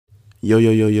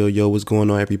Yo, what's going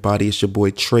on, everybody? It's your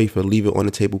boy Trey for Leave It On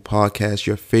The Table podcast,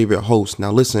 your favorite host.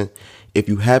 Now listen, if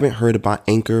you haven't heard about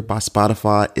Anchor by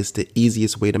Spotify, it's the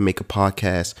easiest way to make a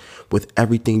podcast with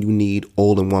everything you need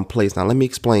all in one place. Now let me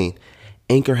explain.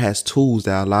 Anchor has tools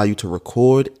that allow you to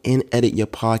record and edit your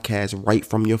podcast right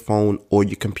from your phone or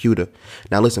your computer.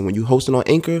 Now listen, when you're hosting on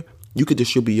Anchor, you could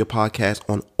distribute your podcast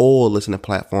on all listening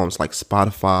platforms like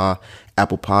Spotify,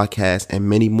 Apple Podcasts, and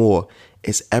many more.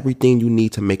 It's everything you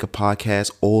need to make a podcast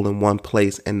all in one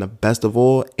place. And the best of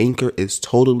all, Anchor is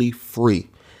totally free.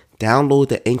 Download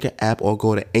the Anchor app or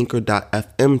go to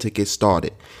anchor.fm to get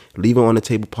started. Leave It On The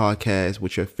Table podcast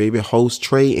with your favorite host,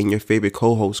 Trey, and your favorite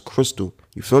co-host, Crystal.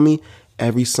 You feel me?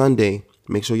 Every Sunday.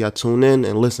 Make sure y'all tune in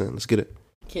and listen. Let's get it.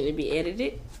 Can it be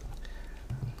edited?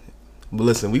 But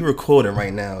listen, we recording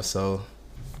right now, so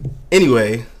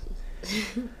anyway,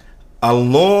 a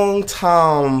long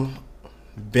time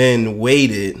been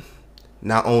waited,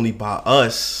 not only by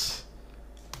us,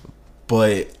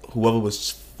 but whoever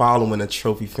was following the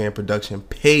Trophy Fan Production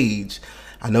page.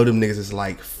 I know them niggas is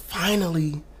like,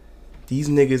 finally, these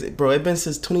niggas, bro, it been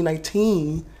since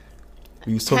 2019.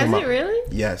 We was talking about, it really?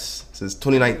 Yes, since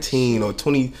 2019 or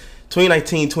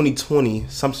 2019, 2020,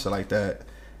 some shit like that.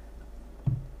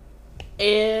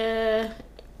 I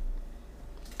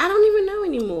don't even know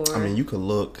anymore. I mean, you could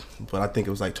look, but I think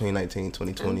it was like 2019,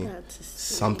 2020,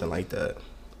 something like that.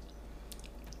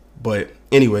 But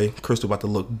anyway, Crystal about to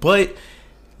look. But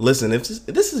listen, if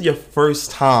this is your first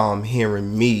time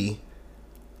hearing me,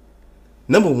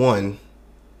 number one,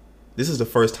 this is the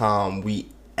first time we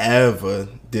ever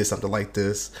did something like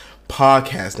this,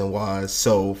 podcasting wise.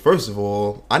 So first of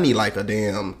all, I need like a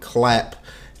damn clap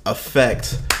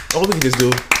effect. Oh, we can just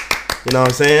do. You know what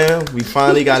I'm saying? We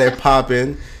finally got it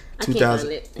popping. 2000.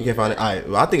 You can't find it. All right.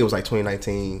 Well, I think it was like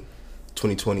 2019,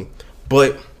 2020.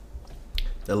 But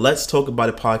the Let's Talk About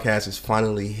It podcast is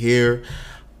finally here.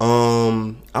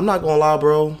 I'm not gonna lie,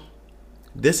 bro.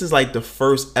 This is like the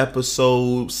first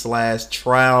episode /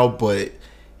 trial. But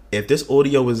if this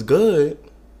audio is good,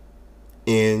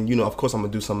 and you know, of course, I'm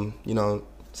gonna do some,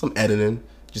 some editing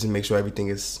just to make sure everything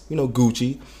is,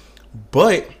 Gucci.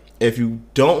 But if you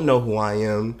don't know who I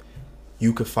am,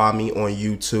 you can find me on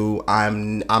YouTube.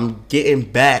 I'm getting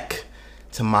back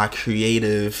to my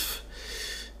creative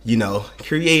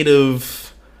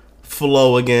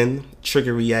flow again.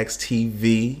 Trigger Reacts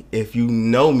TV. If you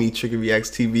know me, Trigger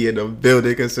Reacts TV in the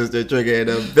building, consistent Trigger in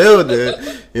the building.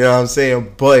 You know what I'm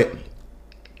saying? But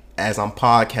as I'm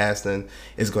podcasting,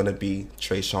 it's gonna be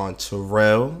Trayshawn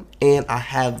Terrell, and I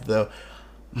have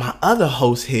my other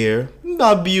host here,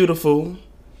 my beautiful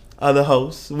other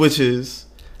host, which is.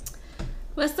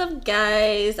 What's up,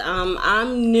 guys?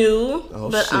 I'm new,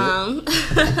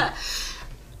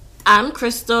 I'm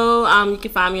Crystal. You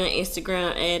can find me on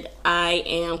Instagram at I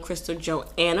am Crystal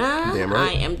Joanna. Damn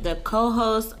right. I am the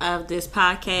co-host of this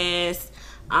podcast.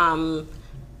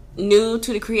 New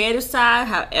to the creative side.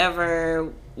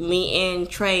 However, me and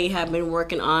Trey have been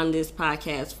working on this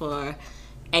podcast for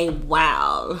a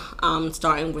while.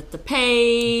 Starting with the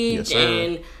page, yes, sir.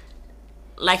 And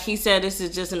like he said, this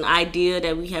is just an idea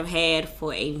that we have had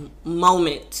for a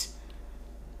moment,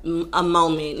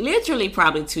 literally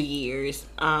probably 2 years.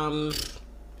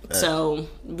 So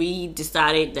we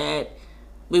decided that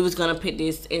we was going to put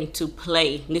this into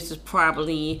play. This is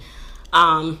probably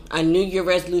a New Year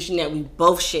resolution that we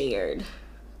both shared,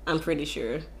 I'm pretty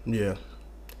sure. Yeah.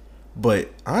 But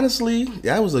honestly,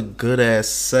 that was a good ass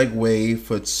segue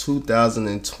for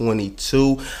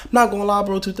 2022. I'm not gonna lie,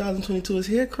 bro. 2022 is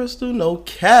here, Crystal. No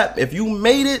cap. If you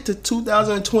made it to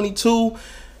 2022,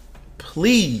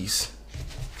 please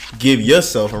give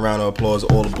yourself a round of applause.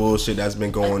 All the bullshit that's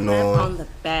been going on the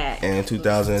back in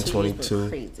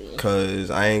 2022.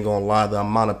 Cause I ain't gonna lie, the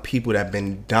amount of people that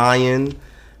been dying, the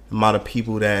amount of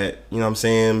people that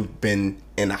been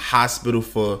in the hospital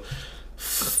for.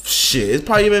 Shit, it's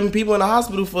probably been people in the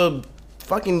hospital for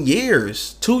fucking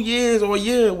years, 2 years or a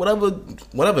year, whatever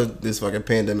this fucking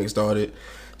pandemic started.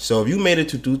 So if you made it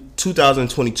to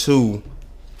 2022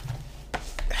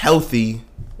 healthy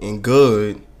and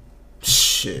good,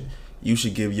 shit, you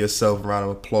should give yourself a round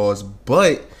of applause.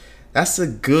 But that's a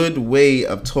good way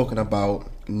of talking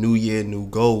about New Year, new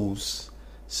goals.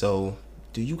 So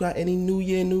do you got any New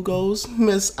Year, new goals,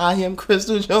 Miss I am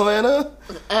Crystal Joanna?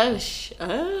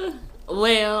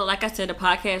 Well, like I said, the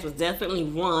podcast was definitely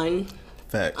one.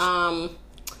 Facts. I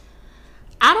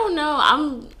don't know.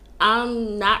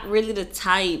 I'm not really the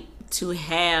type to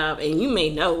have, and you may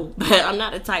know, but I'm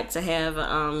not the type to have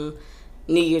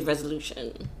New Year's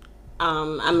resolution.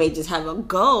 I may just have a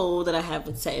goal that I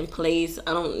haven't set in place.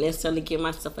 I don't necessarily give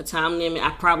myself a time limit.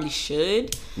 I probably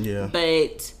should. Yeah.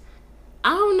 But I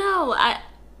don't know.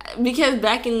 Because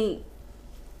back in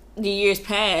the years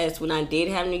past, when I did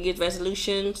have New Year's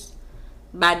resolutions,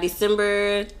 by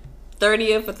December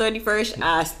 30th or 31st,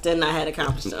 I still not had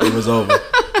accomplished them. It was over.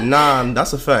 Nah,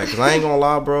 that's a fact. Cause I ain't gonna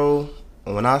lie, bro.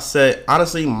 When I said,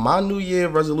 honestly, my New Year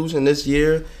resolution this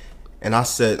year, and I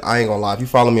said, I ain't gonna lie, if you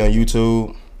follow me on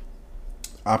YouTube,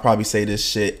 I probably say this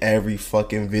shit every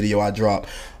fucking video I drop.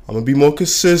 I'm gonna be more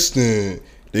consistent.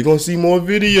 They gonna see more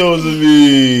videos of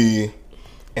me.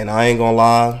 And I ain't gonna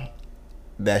lie,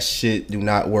 that shit do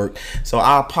not work. So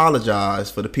I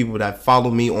apologize for the people that follow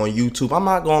me on YouTube. I'm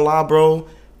not gonna lie, bro.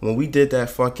 When we did that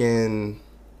fucking,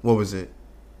 what was it?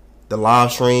 The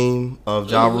live stream of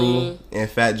Ja Rule and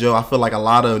Fat Joe, I feel like a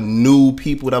lot of new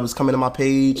people that was coming to my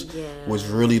page was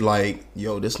really like,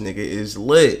 yo, this nigga is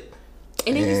lit.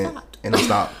 And then he stopped. And I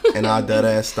stopped. And I dead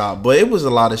ass stopped. But it was a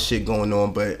lot of shit going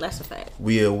on. But that's a fact.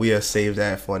 We'll save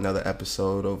that for another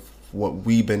episode of what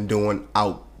we've been doing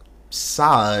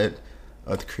outside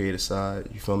of the creative side.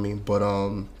 You feel me? But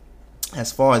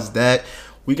as far as that,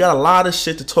 we got a lot of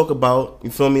shit to talk about.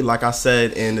 You feel me? Like I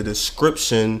said in the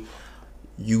description,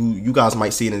 you guys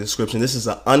might see it in the description. This is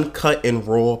an uncut and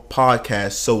raw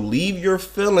podcast. So leave your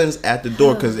feelings at the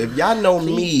door. Because if y'all know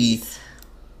me,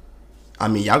 I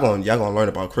mean, y'all gonna learn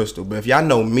about Crystal. But if y'all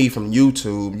know me from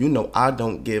YouTube, you know I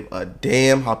don't give a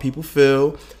damn how people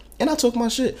feel. And I talk my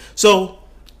shit. So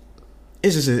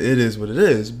it's just, it is what it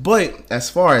is. But as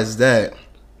far as that,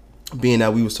 being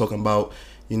that we was talking about,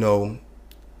 you know,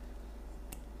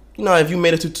 if you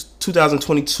made it to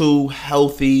 2022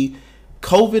 healthy,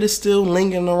 COVID is still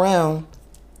lingering around.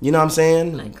 You know what I'm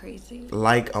saying? Like crazy.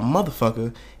 Like a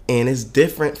motherfucker. And it's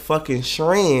different fucking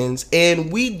strands.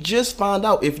 And we just found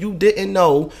out, if you didn't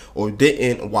know or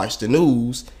didn't watch the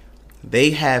news,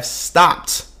 they have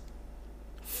stopped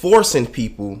forcing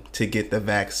people to get the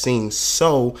vaccine.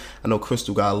 So I know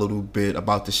Crystal got a little bit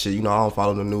about the shit. You know, I don't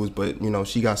follow the news, but you know,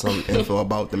 she got some info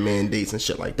about the mandates and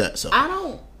shit like that.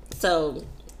 So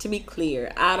to be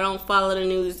clear, I don't follow the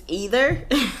news either.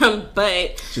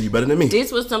 But so you better than me.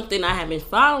 This was something I have been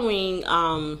following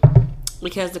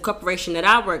because the corporation that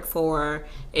I work for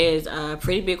is a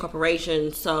pretty big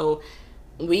corporation. So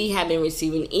we have been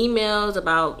receiving emails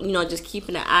about, you know, just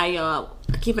keeping an eye out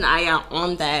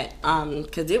on that,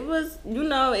 because it was, you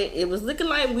know, it was looking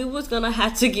like we was gonna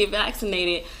have to get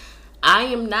vaccinated. I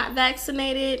am not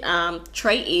vaccinated.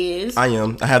 Trey is. I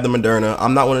am. I have the Moderna.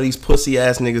 I'm not one of these pussy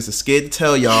ass niggas that's scared to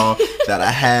tell y'all that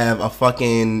I have a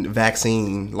fucking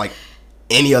vaccine like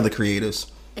any other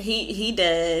creators. He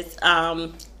does.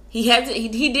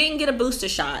 He didn't get a booster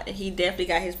shot. He definitely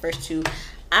got his first two.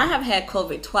 I have had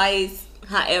COVID twice.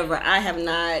 However, I have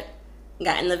not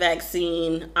gotten the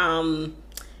vaccine.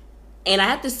 And I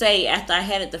have to say, after I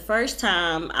had it the first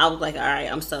time, I was like, all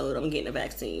right, I'm sold. I'm getting the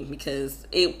vaccine, because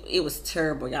it was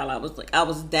terrible, y'all. I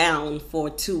was down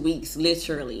for 2 weeks,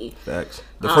 literally. Facts.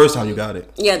 The first time you got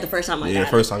it. Yeah, the first time I got it. Yeah,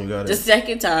 the first time you got it. The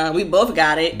second time, we both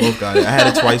got it. I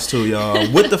had it twice too,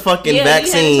 y'all. With the fucking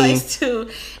vaccine. Yeah, we had it twice too.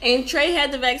 And Trey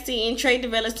had the vaccine. Trey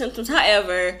developed symptoms.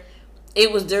 However,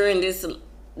 it was during this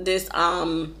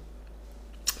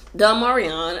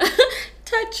Delmarion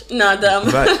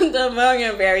the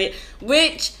variant variant,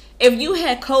 which if you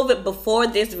had COVID before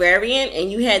this variant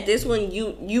and you had this one,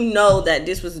 you know that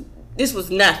this was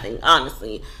nothing,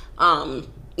 honestly. Not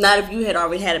if you had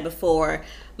already had it before.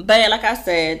 But like I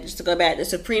said, just to go back, the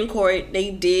Supreme Court,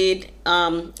 they did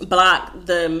block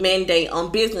the mandate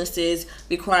on businesses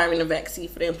requiring a vaccine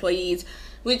for their employees,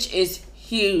 which is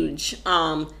huge.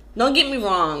 Don't get me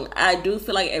wrong, I do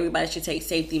feel like everybody should take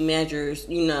safety measures,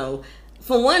 you know.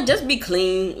 For one, just be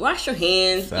clean, wash your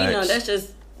hands. Facts. You know, that's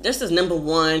just number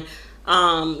one,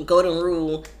 golden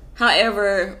rule.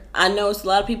 However, I know it's a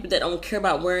lot of people that don't care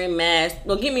about wearing masks.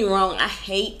 Don't get me wrong, I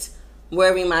hate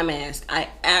wearing my mask. I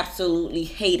absolutely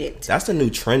hate it. That's the new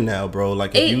trend now, bro.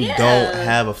 Like, if you don't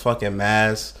have a fucking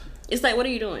mask, it's like, what are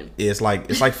you doing? It's like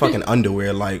fucking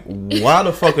underwear. Like, why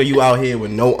the fuck are you out here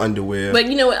with no underwear? But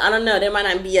you know what? I don't know. There might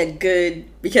not be a good,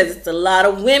 because it's a lot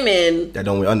of women that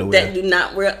don't wear underwear, that do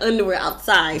not wear underwear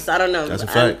outside. So I don't know. That's a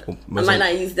fact. I might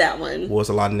not use that one. Well, it's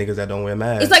a lot of niggas that don't wear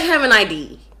masks. It's like having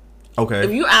ID. Okay.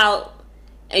 If you out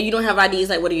and you don't have ID, it's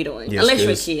like, what are you doing? Yes, unless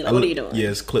you're a kid, like, what are you doing?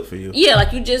 Yeah, it's clip for you. Yeah,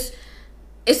 like, you just,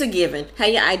 it's a given. Have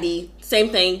your ID.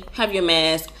 Same thing. Have your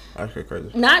mask. That's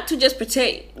crazy. Not to just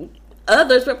protect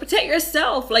others, but protect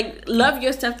yourself. Like, love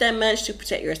yourself that much to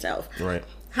protect yourself. Right.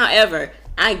 However,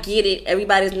 I get it.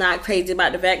 Everybody's not crazy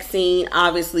about the vaccine.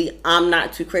 Obviously, I'm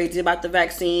not too crazy about the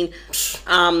vaccine.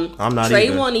 I'm not Trey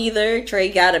either. won't either. Trey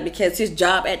got it because his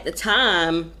job at the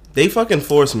time. They fucking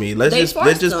forced me. Let's just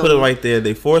put it right there.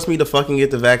 They forced me to fucking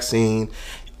get the vaccine,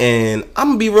 And I'm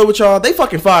gonna be real with y'all, they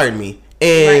fucking fired me.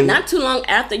 And not too long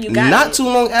after you got Not too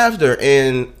long after.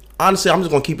 And honestly, I'm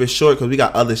just gonna keep it short because we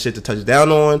got other shit to touch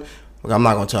down on. I'm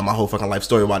not gonna tell my whole fucking life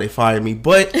story why they fired me.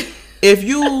 But if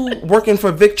you working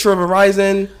for Victra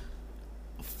Verizon,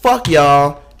 fuck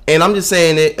y'all. And I'm just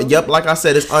saying it. Yep, like I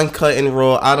said, it's uncut and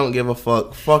raw. I don't give a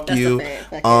fuck. Fuck That's you.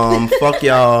 Fuck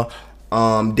y'all.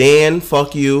 Dan,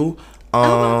 fuck you.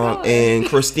 And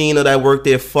Christina that worked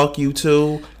there, fuck you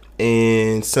too.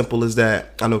 And simple as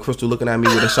that. I know Crystal looking at me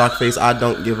with a shocked face. I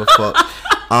don't give a fuck,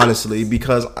 honestly,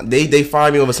 because they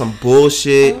fired me over some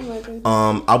bullshit.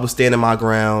 I was standing my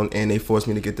ground and they forced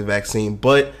me to get the vaccine.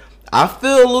 But I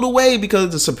feel a little way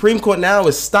because the Supreme Court now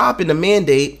is stopping the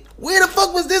mandate. Where the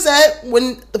fuck was this at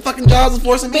when the fucking jobs was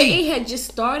forcing me? But it had just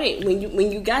started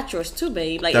when you got yours too,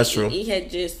 babe. Like that's true. It had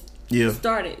just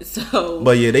started. So,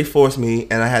 but yeah, they forced me,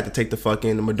 and I had to take the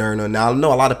fucking Moderna. Now I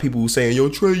know a lot of people who saying, "Yo,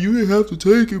 Trey, you didn't have to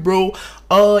take it, bro."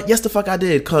 Yes, the fuck I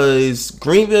did, cause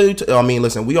Greenville. I mean,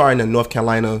 listen, we are in the North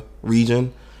Carolina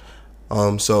region,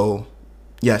 so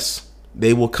yes,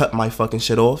 they will cut my fucking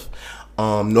shit off.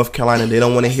 North Carolina, they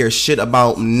don't want to hear shit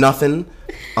about nothing.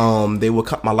 They will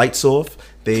cut my lights off.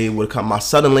 They would cut my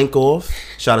Southern Link off.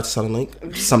 Shout out to Southern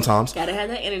Link. Sometimes. Gotta have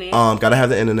the internet. Gotta have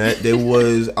the internet. There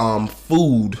was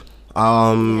food. Yes.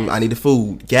 I needed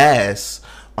food. Gas.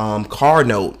 Car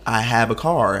note. I have a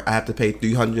car. I have to pay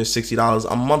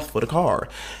 $360 a month for the car.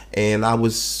 And I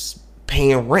was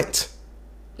paying rent.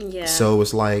 Yeah. So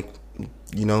it's like,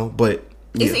 but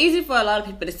yeah. It's easy for a lot of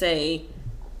people to say,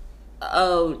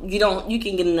 oh, you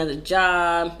can get another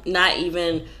job, not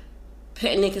even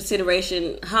putting in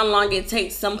consideration how long it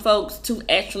takes some folks to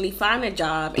actually find a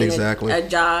job. And exactly. A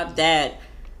job that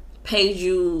pays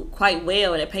you quite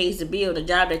well, that pays the bill. The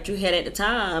job that you had at the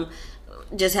time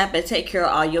just happened to take care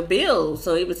of all your bills.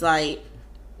 So it was like,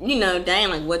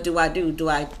 dang, like, what do I do? Do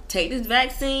I take this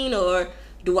vaccine or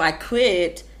do I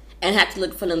quit and have to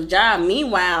look for another job?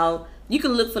 Meanwhile, you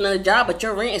can look for another job, but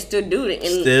your rent is still due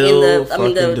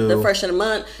the first of the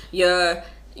month. Your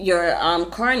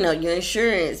car note, your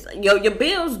insurance, your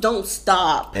bills don't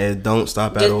stop. It don't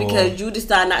stop at all. Just because you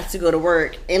decide not to go to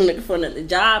work and look for another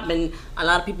job. And a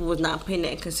lot of people was not putting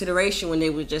that in consideration when they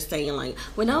were just saying like,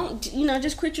 well, don't,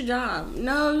 just quit your job.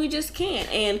 No, you just can't.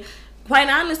 And quite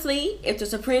honestly, if the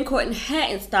Supreme Court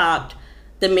hadn't stopped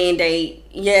the mandate,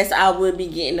 yes, I would be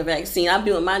getting the vaccine. I've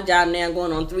been with my job now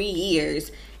going on 3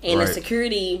 years. And right. The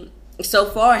security so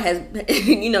far has,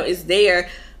 is there.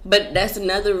 But that's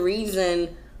another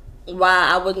reason why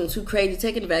I wasn't too crazy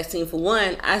taking the vaccine. For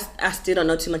one, I still don't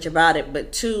know too much about it.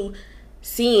 But two,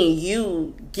 seeing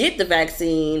you get the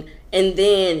vaccine and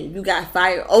then you got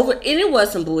fired over, and it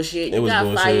was some bullshit. You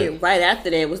got fired right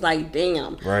after that. It was like,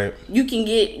 damn. Right. You can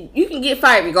get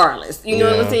fired regardless. You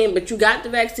know what I'm saying? But you got the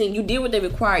vaccine. You did what they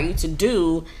require you to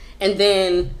do, and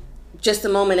then just a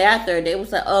moment after, they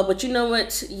was like, oh, but you know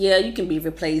what? Yeah, you can be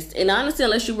replaced. And honestly,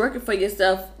 unless you're working for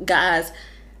yourself, guys,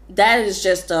 that is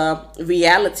just a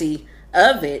reality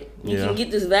of it. You can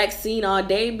get this vaccine all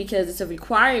day because it's a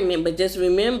requirement, but just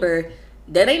remember,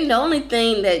 that ain't the only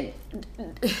thing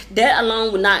that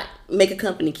alone would not make a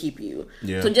company keep you.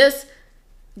 Yeah. So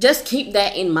just keep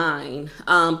that in mind.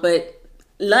 But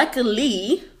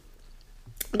luckily,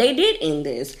 they did end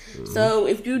this. Mm-hmm. So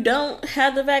if you don't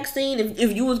have the vaccine,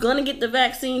 if you was going to get the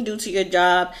vaccine due to your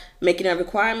job making a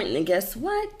requirement, then guess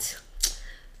what?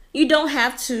 You don't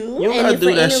have to. You don't have to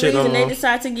do that shit no more. And if for any reason they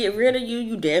decide to get rid of you,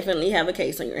 you definitely have a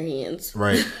case on your hands.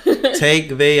 Right.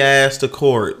 Take their ass to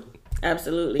court.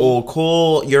 Absolutely. Or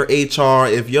call your HR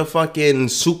if your fucking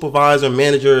supervisor,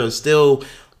 manager is still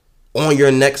on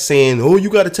your neck saying, oh, you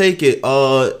got to take it.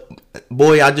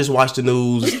 Boy, I just watched the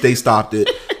news. They stopped it.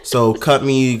 So cut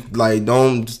me, like,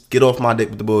 don't get off my dick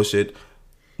with the bullshit.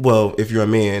 Well, if you're a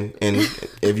man, and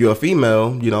if you're a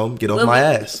female, get off my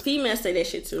ass. Females say that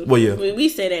shit too. Well, yeah. We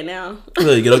say that now.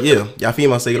 Y'all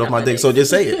females say get off my dick, so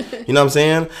just say it. You know what I'm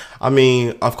saying? I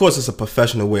mean, of course it's a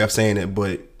professional way of saying it,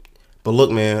 but look,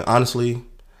 man, honestly,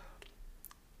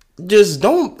 just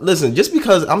don't, listen, just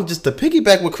because I'm just to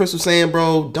piggyback what Chris was saying,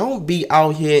 bro, don't be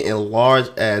out here in large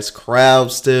ass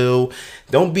crowds still.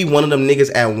 Don't be one of them niggas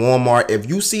at Walmart. If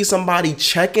you see somebody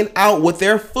checking out with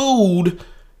their food,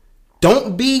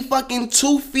 don't be fucking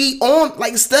 2 feet on,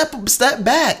 like step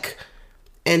back.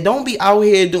 And don't be out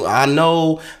here doing, I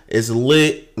know it's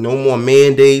lit, no more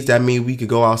mandates. That means we could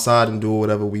go outside and do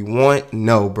whatever we want.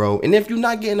 No, bro. And if you're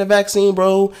not getting the vaccine,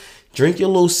 bro, drink your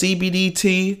little CBD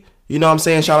tea. You know what I'm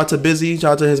saying? Shout out to Busy.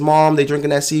 Shout out to his mom. They drinking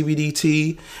that CBD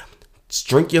tea. Just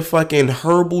drink your fucking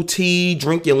herbal tea.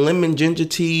 Drink your lemon ginger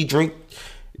tea.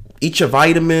 Eat your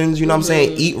vitamins. You know what I'm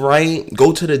saying? Eat right.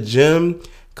 Go to the gym.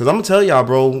 Because I'm going to tell y'all,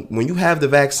 bro, when you have the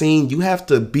vaccine, you have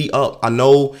to be up. I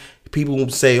know people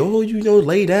will say, oh,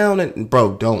 lay down. And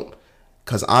bro, don't.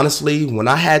 Because honestly, when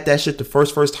I had that shit the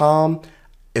first time,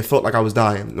 it felt like I was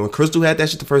dying. When Crystal had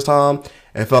that shit the first time,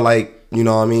 it felt like,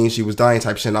 she was dying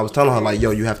type shit. And I was telling her, like,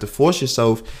 yo, you have to force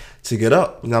yourself to get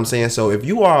up. You know what I'm saying? So if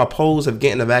you are opposed of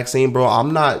getting the vaccine, bro,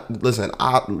 I'm not, listen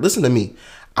to me.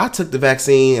 I took the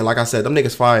vaccine, and like I said, them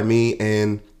niggas fired me.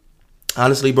 And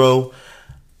honestly, bro,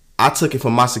 I took it for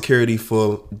my security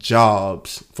for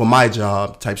jobs, for my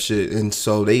job type shit. And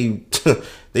so they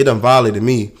done violated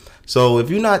me. So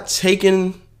if you're not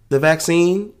taking the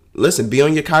vaccine, listen, be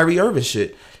on your Kyrie Irving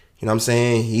shit. You know what I'm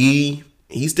saying?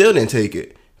 He still didn't take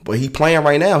it. But he playing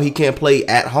right now. He can't play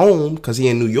at home because he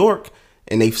in New York.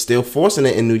 And they still forcing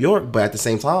it in New York. But at the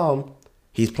same time,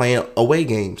 he's playing away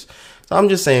games. So I'm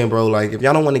just saying, bro, like, if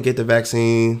y'all don't want to get the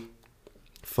vaccine,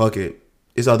 fuck it.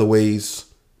 There's other ways.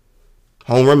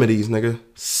 Home remedies, nigga.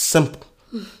 Simple.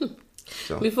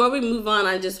 So. Before we move on,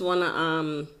 I just want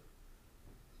to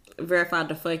verify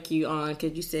the fuck you on,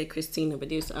 because you said Christina,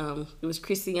 but it was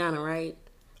Christiana, right?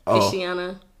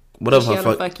 Christiana. What up,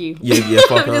 Christiana, fuck you. Yeah,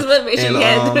 fuck her. Just want to make sure you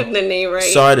had the name right.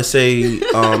 Sorry to say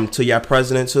to your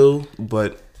president, too,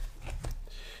 but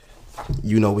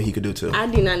you know what he could do, too. I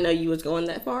did not know you was going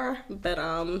that far, but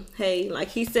hey, like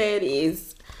he said,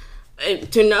 is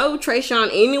to know Trayshawn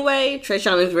anyway.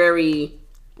 Trayshawn is very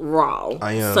raw.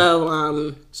 I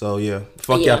am. So yeah,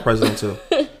 fuck y'all president too.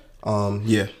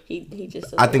 Yeah. He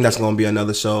just. I think that's gonna be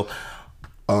another show.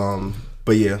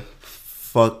 But yeah,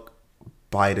 fuck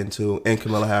Biden too and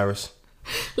Kamala Harris.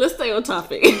 Let's stay on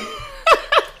topic.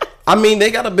 I mean, they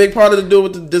got a big part to do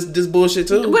with this bullshit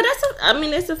too. But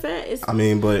it's a fact.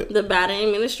 But the Biden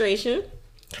administration.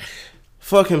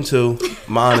 Fuck him too.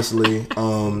 Honestly,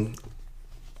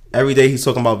 every day he's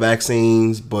talking about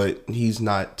vaccines, but he's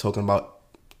not talking about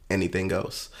anything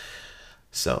else.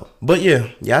 So, but yeah,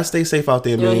 y'all stay safe out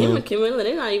there, man. Him and Camilla,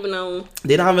 they're not even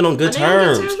on good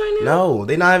terms. Right now? No,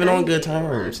 they're not even on good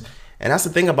terms. And that's the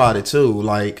thing about it too.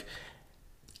 Like,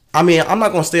 I mean, I'm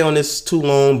not gonna stay on this too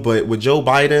long, but with Joe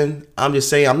Biden, I'm just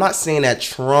saying, I'm not saying that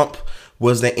Trump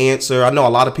was the answer. I know a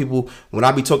lot of people, when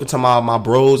I be talking to my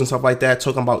bros and stuff like that,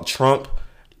 talking about Trump,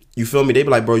 you feel me? They be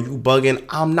like, bro, you bugging.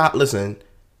 I'm not, listen,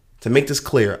 to make this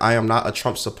clear, I am not a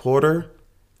Trump supporter.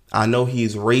 I know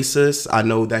he's racist. I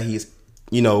know that he's,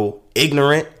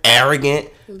 ignorant, arrogant.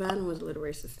 Biden was a little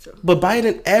racist too. But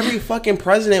Biden, every fucking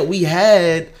president we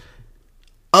had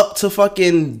up to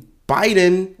fucking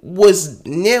Biden was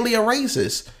nearly a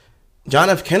racist. John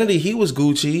F. Kennedy, he was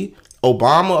Gucci.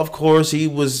 Obama, of course, he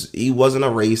wasn't a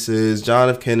racist. John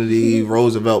F. Kennedy,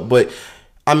 Roosevelt. But,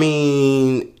 I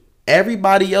mean,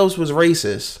 everybody else was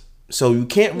racist. So you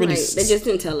can't really... Right. They just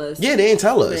didn't tell us. Yeah, they didn't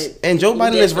tell us. But and Joe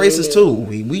Biden is racist too.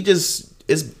 We just...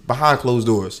 It's behind closed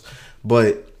doors.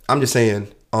 But I'm just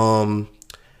saying, the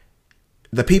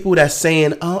people that's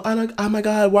saying, oh my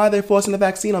God, why are they forcing the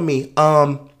vaccine on me?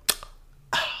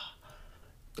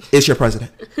 It's your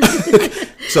president.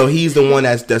 So he's the one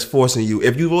that's forcing you.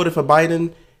 If you voted for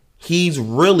Biden, he's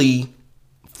really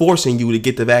forcing you to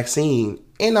get the vaccine.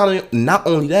 And not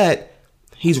only that,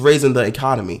 he's raising the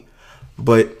economy.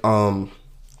 But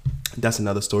that's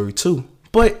another story too.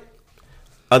 But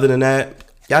other than that,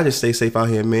 y'all just stay safe out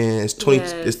here, man. It's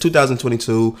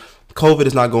 2022. COVID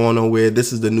is not going nowhere.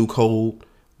 This is the new code.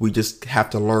 We just have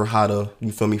to learn how to,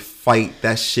 you feel me, fight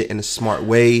that shit in a smart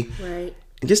way. Right.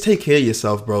 And just take care of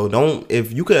yourself, bro.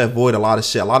 If you could avoid a lot of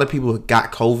shit. A lot of people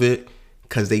got COVID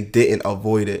because they didn't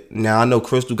avoid it. Now, I know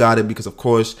Crystal got it because, of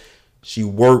course, she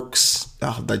works,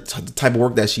 the type of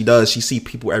work that she does. She see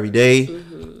people every day.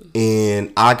 Mm-hmm.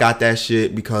 And I got that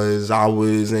shit because I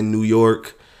was in New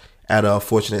York at a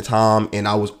fortunate time, and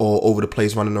I was all over the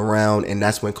place running around, and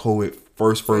that's when COVID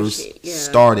first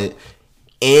started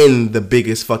in the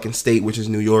biggest fucking state, which is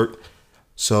New York.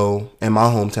 So, in my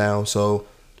hometown. So,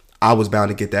 I was bound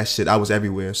to get that shit. I was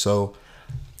everywhere. So,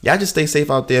 y'all just stay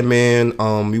safe out there, man.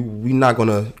 We not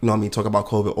gonna, talk about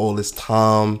COVID all this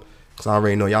time, because I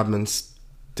already know y'all been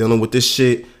dealing with this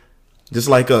shit just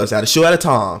like us, at a show at a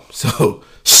time. So,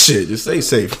 shit, just stay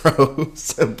safe, bro.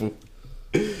 Simple.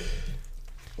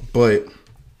 But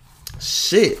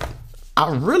shit,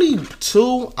 I really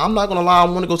too, I'm not gonna lie, I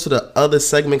want to go to the other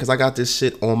segment because I got this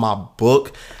shit on my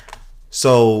book.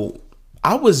 So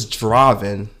I was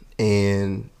driving,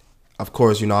 and of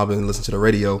course, I've been listening to the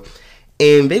radio,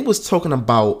 and they was talking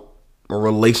about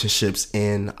relationships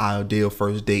and ideal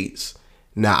first dates.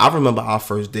 Now I remember our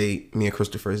first date, me and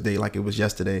Crystal first date, like it was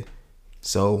yesterday.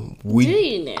 So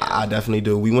I definitely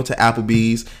do. We went to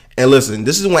Applebee's, and listen,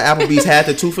 this is when Applebee's had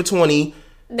the 2 for $20.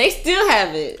 They still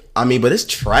have it. I mean, but it's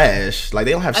trash. Like,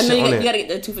 they don't have shit on it. You gotta get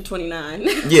the 2 for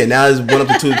 $29. Yeah, now it's 1 up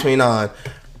to 2 for $29.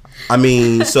 I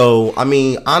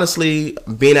mean, honestly,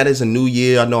 being that it's a new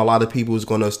year, I know a lot of people is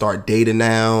going to start dating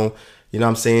now. You know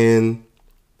what I'm saying?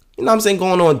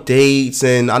 Going on dates.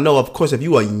 And I know, of course, if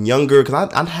you are younger,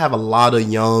 because I have a lot of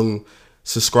young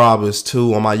subscribers,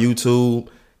 too, on my YouTube.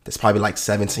 That's probably like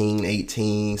 17,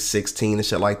 18, 16 and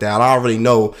shit like that. And I already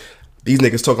know these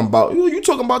niggas talking about, you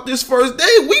talking about this first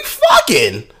date? We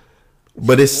fucking.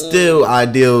 But it's still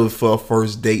ideal for a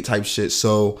first date type shit.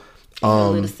 So,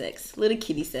 little sex. Little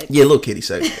kitty sex. Yeah, little kitty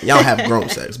sex. Y'all have grown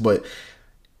sex. But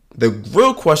the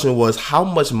real question was, how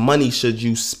much money should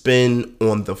you spend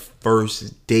on the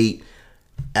first date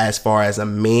as far as a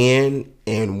man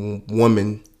and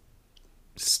woman,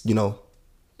 you know?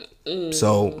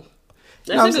 So,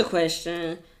 that's a good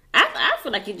question. I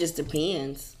feel like it just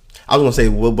depends. I was going to say,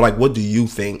 well, like, what do you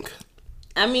think?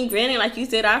 I mean, granted, like you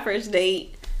said, our first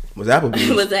date was Applebee's.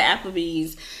 was at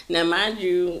Applebee's. Now, mind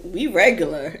you, we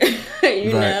regular.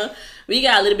 you know? We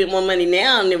got a little bit more money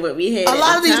now than what we had. A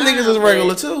lot of these niggas is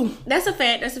regular too. That's a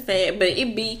fact. But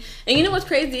it be, and you know what's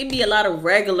crazy? It be a lot of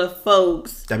regular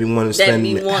folks that be wanting to spend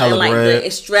hella like bread. The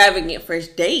extravagant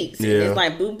first dates. Yeah. And it's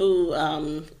like boo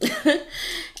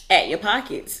at your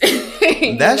pockets.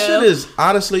 That shit is,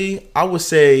 honestly, I would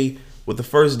say with the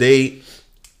first date,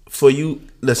 for you,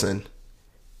 listen,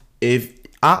 if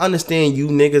I understand you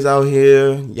niggas out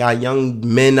here, y'all young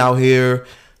men out here,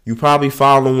 you probably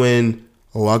following,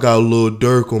 oh, I got a little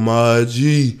Dirk on my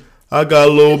IG. I got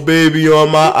a little baby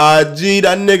on my IG.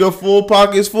 That nigga full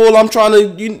pockets full. I'm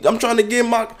trying to get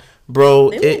my bro.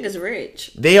 Them niggas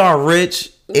rich. They are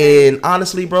rich, and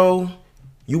honestly, bro,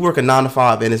 you work a 9 to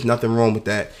 5, and there's nothing wrong with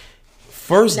that.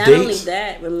 First dates. Not only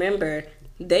that, remember,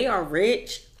 they are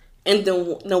rich, and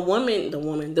the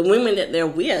women that they're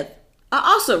with are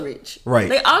also rich. Right.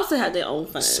 They also have their own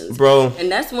funds, bro.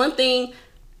 And that's one thing.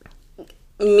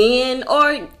 Men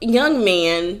or young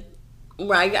men,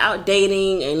 while you're out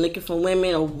dating and looking for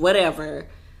women or whatever,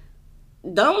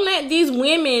 don't let these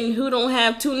women who don't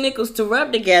have 2 nickels to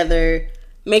rub together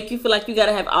make you feel like you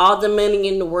gotta have all the money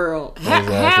in the world.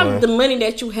 Have the money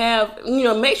that you have. You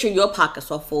know, make sure your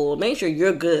pockets are full. Make sure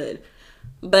you're good.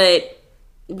 But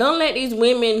don't let these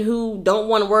women who don't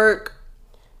want to work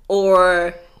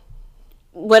or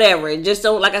whatever, just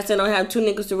don't, like I said, don't have 2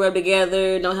 nickels to rub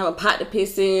together, don't have a pot to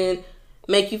piss in,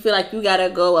 make you feel like you gotta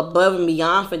go above and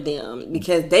beyond for them,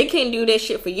 because they can't do that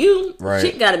shit for you. Right.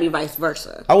 Shit gotta be vice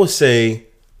versa. I would say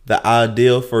the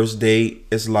ideal first date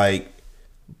is like,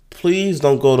 please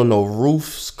don't go to no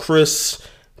Roofs, Chris.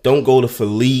 Don't go to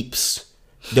Philippe's.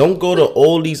 Don't go to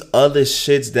all these other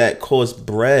shits that cost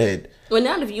bread. Well,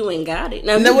 not if you ain't got it.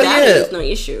 Now, if you got it, it's no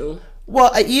issue.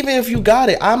 Well, even if you got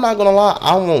it, I'm not gonna lie,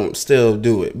 I won't still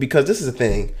do it, because this is the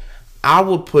thing. I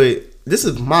would put, this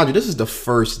is the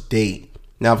first date.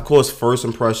 Now, of course, first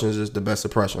impressions is the best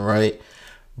impression, right?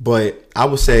 But I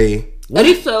would say,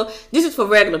 so this is for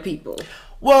regular people.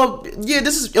 Well, yeah,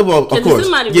 this is, well, of course.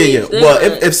 Yeah. Well,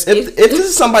 if this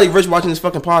is somebody rich watching this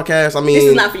fucking podcast, I mean, this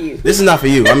is not for you. This is not for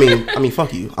you. I mean,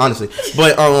 fuck you, honestly.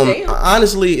 But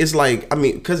honestly, it's like, I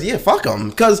mean, cause yeah, fuck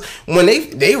them. Cause when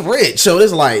they rich, so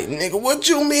it's like, nigga, what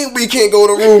you mean we can't go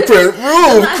to room,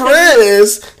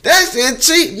 Chris? That shit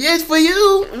cheap. Yeah, it's for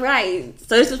you. Right.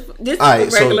 So this is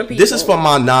for regular people. This is for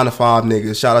my 9 to 5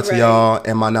 niggas. Shout out to y'all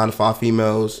and my 9 to 5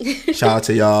 females. Shout out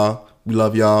to y'all. We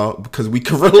love y'all because we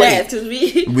can relate. Yeah, because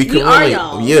we can relate.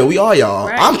 Y'all. Yeah, we are y'all.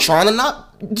 Right. I'm trying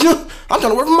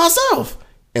to work for myself.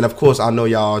 And of course, I know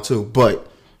y'all are too.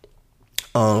 But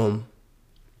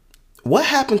what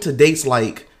happened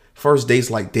to first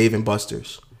dates like Dave &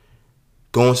 Buster's?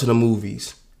 Going to the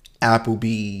movies,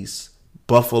 Applebee's,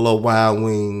 Buffalo Wild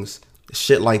Wings,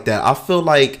 shit like that. I feel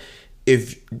like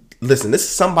this is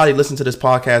somebody listening to this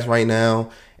podcast right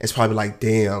now, it's probably like,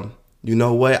 damn, you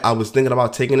know what? I was thinking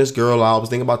about taking this girl out. I was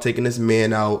thinking about taking this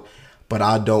man out, but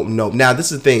I don't know. Now,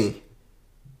 this is the thing.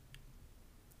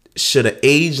 Should an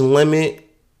age limit?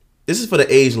 This is for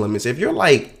the age limits. If you're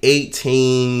like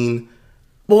 18,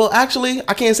 well, actually,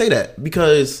 I can't say that,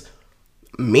 because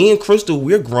me and Crystal,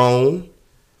 we're grown,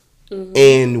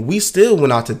 and we still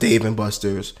went out to Dave &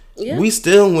 Buster's. Yeah. We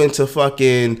still went to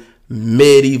fucking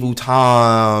medieval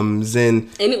times, and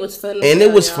it was fun. And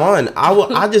it was fun.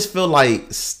 I just feel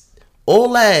like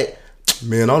all that,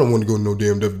 man, I don't want to go to no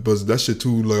damn Dave & Buster's. That shit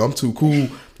too, like, I'm too cool.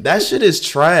 That shit is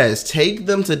trash. Take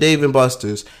them to Dave &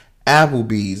 Buster's,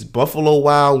 Applebee's, Buffalo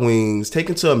Wild Wings, take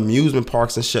them to amusement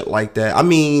parks and shit like that. I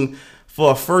mean,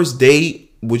 for a first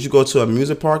date, would you go to an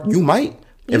amusement park? You might.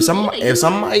 If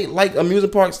somebody like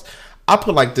amusement parks, I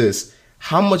put like this.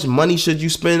 How much money should you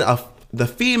spend the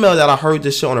female that I heard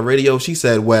this shit on the radio, she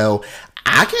said, well,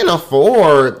 I can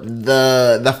afford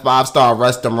the 5-star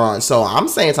restaurant. So I'm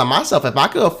saying to myself, if I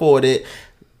could afford it,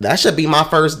 that should be my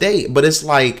first date. But it's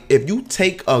like, if you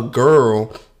take a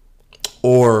girl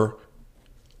or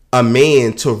a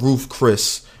man to Ruth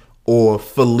Chris or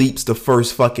Philippe's the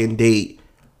first fucking date,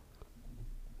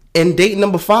 and date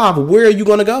number 5, where are you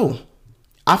gonna go?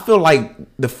 I feel like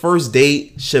the first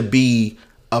date should be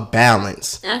a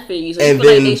balance. I feel you. So and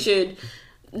you feel like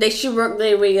they should work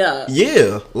their way up.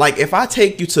 Yeah. Like if I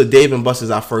take you to Dave and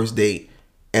Buster's our first date,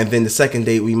 and then the second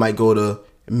date we might go to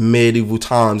Medieval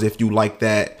Times if you like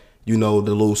that, you know,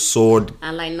 the little sword.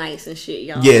 I like knights and shit,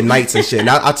 y'all. Yeah, knights and shit. And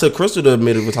I took Crystal to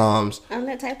Medieval Times. I'm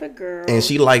that type of girl. And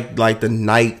she liked like the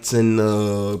knights and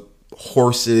the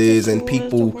horses and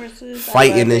people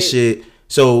fighting and shit.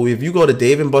 So if you go to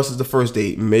Dave and Buster's the first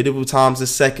date, Medieval Times the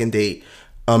second date,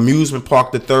 amusement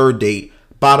park the third date,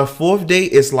 by the fourth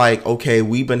date it's like, okay,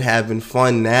 we've been having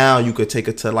fun. Now you could take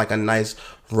it to like a nice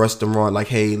restaurant, like,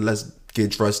 hey, let's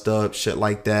get dressed up, shit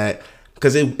like that,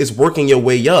 because it's working your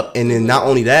way up. And then not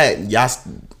only that,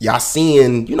 y'all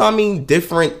seeing, you know what I mean,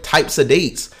 different types of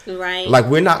dates, right? Like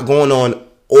we're not going on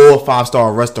all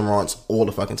 5-star restaurants all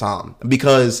the fucking time,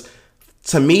 because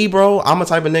to me, bro, I'm a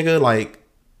type of nigga like,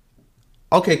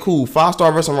 okay, cool,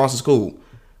 5-star restaurants is cool,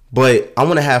 but I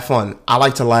want to have fun. I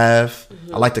like to laugh.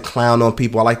 I like to clown on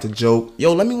people. I like to joke.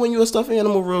 Yo, let me win you a stuffed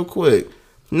animal real quick.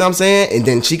 You know what I'm saying? And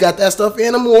then she got that stuffed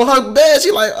animal on her bed.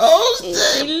 She like, oh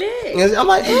shit. And I'm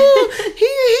like, oh, he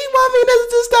want me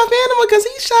this stuffed animal because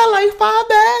he shot like 5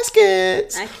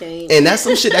 baskets. I can't. And that's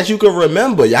some shit that you can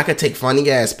remember. Y'all can take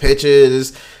funny ass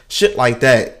pictures, shit like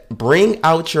that. Bring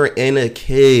out your inner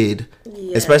kid,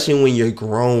 especially when you're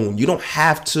grown. You don't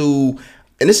have to.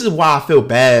 And this is why I feel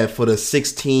bad for the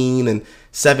 16 and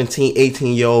 17,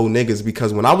 18-year-old niggas,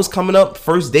 because when I was coming up,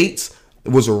 first dates, it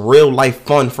was a real life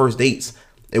fun first dates.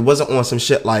 It wasn't on some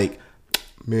shit like,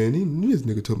 man, this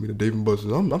nigga told me to Dave and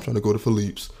Buster's. I'm trying to go to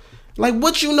Philippe's. Like,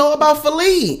 what you know about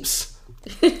Philippe's?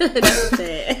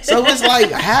 So it's like,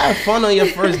 have fun on your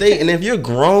first date. And if you're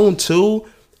grown too,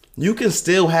 you can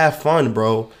still have fun,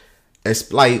 bro.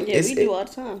 It's like, we do all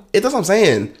the time. That's what I'm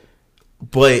saying.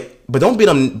 But don't be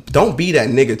that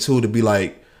nigga too to be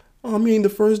like, oh, I mean, the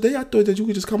first day I thought that you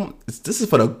could just come. This is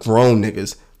for the grown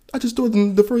niggas. I just thought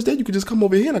the first day you could just come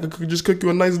over here and I could just cook you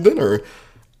a nice dinner.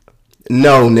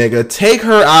 No, nigga, take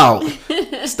her out.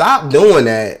 Stop doing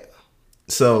that.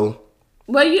 So,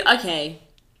 well, okay.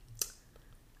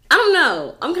 I don't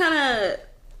know. I'm kind of.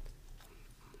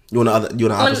 You on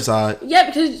the opposite side? Yeah,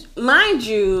 because mind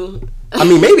you. I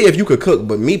mean, maybe if you could cook,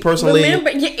 but me personally.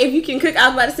 Remember, if you can cook, I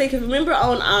was about to say, because remember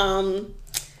on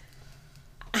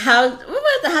what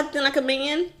was the How to Think Like a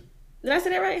Man? Did I say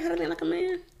that right? How to Think Like a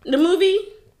Man? The movie?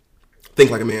 Think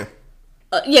Like a Man.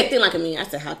 Yeah, Think Like a Man. I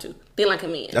said how to. Think Like a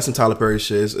Man. That's some Tyler Perry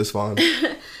shit. It's fine.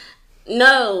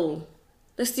 No.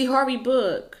 The Steve Harvey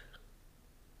book.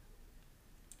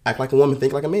 Act Like a Woman,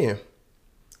 Think Like a Man.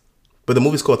 But the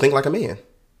movie's called Think Like a Man.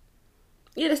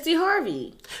 Yeah, the Steve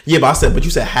Harvey. Yeah, but you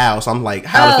said how, so I'm like,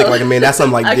 how to think like a man. That's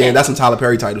something like, okay. Damn, that's some Tyler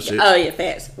Perry title shit. Oh yeah,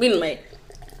 fast. Anyway,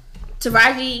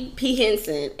 Taraji P.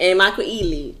 Henson and Michael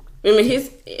Ealy. Remember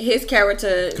his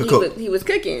character, he was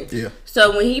cooking. Yeah.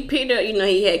 So when he picked up,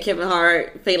 he had Kevin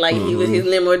Hart, felt like he was his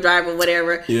limo driver,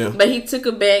 whatever. Yeah. But he took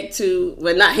her back to,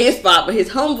 well, not his spot, but his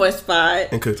homeboy's spot.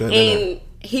 And cooked her. And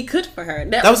he cooked for her.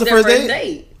 That was the first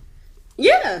date?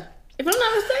 Yeah. If I'm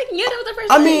not mistaken, yeah, that was the first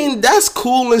date. I mean, that's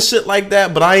cool and shit like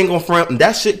that, but I ain't gonna front.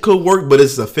 That shit could work, but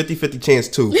it's a 50-50 chance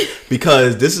too.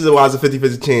 Because this is why it's a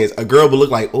 50-50 chance. A girl would look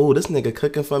like, oh, this nigga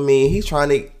cooking for me. He's trying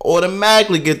to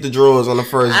automatically get the drawers on the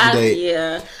first date.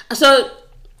 Yeah. So,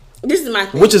 this is my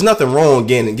thing. Which is nothing wrong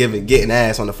getting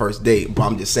ass on the first date, but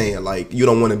I'm just saying, like, you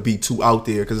don't want to be too out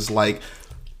there, because it's like,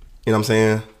 you know what I'm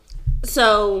saying?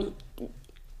 So,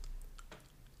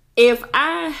 if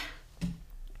I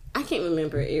can't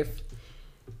remember if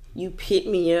you picked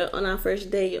me up on our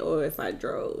first date or if I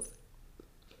drove.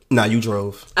 Nah, you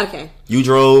drove. Okay. You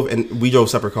drove and we drove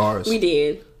separate cars. We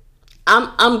did.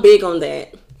 I'm big on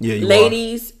that. Yeah, you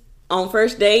ladies on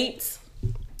first dates.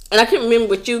 And I couldn't remember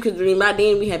with you because by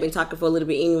then we had been talking for a little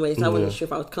bit anyway, so I wasn't sure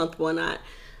if I was comfortable or not.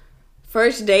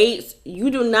 First dates, you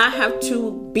do not have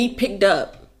to be picked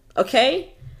up,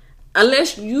 okay?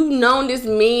 Unless you've known this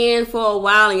man for a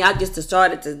while and y'all just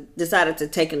decided to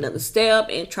take another step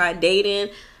and try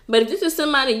dating. But if this is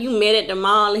somebody you met at the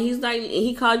mall and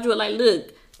he called you like,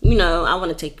 look, I want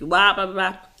to take you out, blah, blah,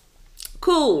 blah.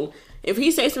 Cool. If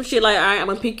he say some shit like, all right, I'm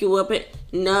going to pick you up.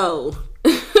 No.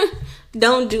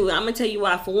 Don't do it. I'm going to tell you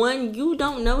why. For one, you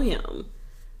don't know him.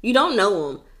 You don't know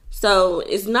him. So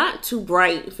it's not too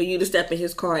bright for you to step in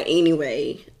his car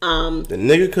anyway. The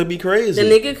nigga could be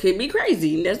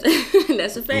crazy. That's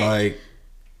that's a fact. Like,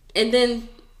 and then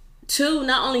 2,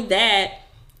 not only that,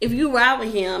 if you ride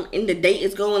with him and the date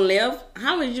is going left,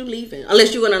 how is you leaving?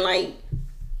 Unless you're gonna like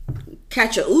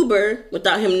catch an Uber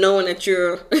without him knowing that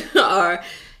you're or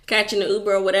catching an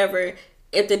Uber or whatever.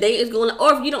 If the date is going,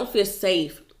 or if you don't feel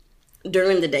safe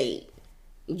during the date,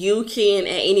 you can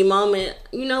at any moment,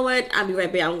 you know what? I'll be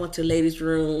right back. I'm going to the ladies'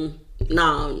 room.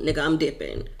 Nah, nigga, I'm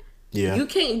dipping. yeah. You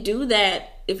can't do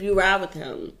that if you ride with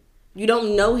him. You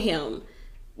don't know him.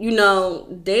 You know,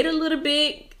 date a little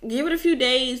bit, give it a few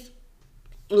days,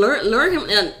 learn him.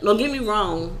 And don't get me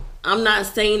wrong. I'm not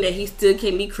saying that he still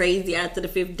can be crazy after the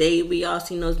 5th date. We all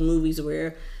seen those movies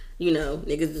where, you know,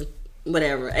 niggas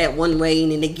whatever at one way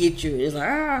and then they get you. It's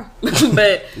like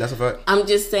but That's a fact. I'm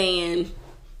just saying,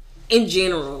 in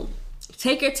general,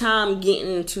 take your time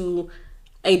getting into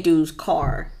a dude's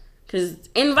car.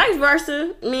 And vice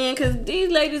versa, man, because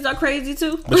these ladies are crazy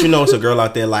too. But you know it's a girl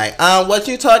out there like, what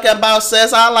you talking about,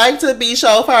 sis? I like to be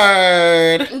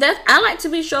chauffeured. I like to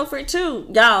be chauffeured too.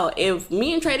 Y'all, if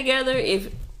me and Trey together,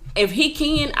 if he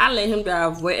can, I let him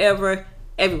drive wherever,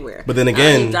 everywhere. But then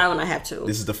again, I drive when I have to.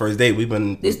 This is the first date. We've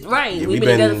been we've been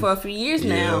together for a few years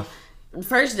now.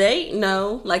 First date,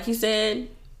 no. Like he said,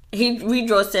 we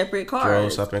drove separate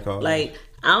cars. Like,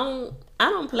 I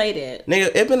don't play that.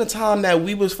 Nigga, it been a time that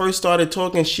we was first started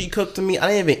talking, she cooked to me. I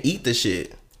didn't even eat the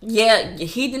shit. Yeah,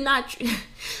 he did not.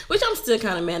 Which I'm still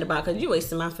kind of mad about because you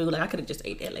wasted my food. Like, I could have just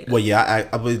ate that later. Well, yeah,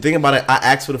 I was thinking about it. I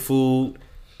asked for the food,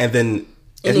 and then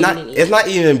it's not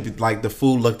even like the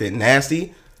food looked that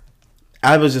nasty.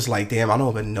 I was just like, damn, I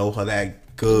don't even know her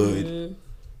that good. Mm-hmm.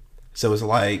 So it's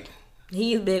like,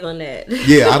 he's big on that.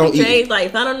 Yeah, I don't eat. Like,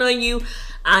 if I don't know you,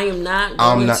 I am not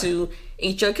going to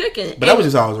eat your cooking. But that was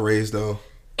just how I was raised, though.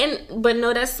 But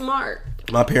no, that's smart.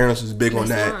 My parents was big on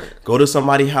that. Smart. Go to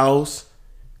somebody's house.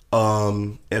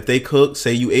 If they cook,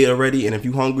 say you ate already, and if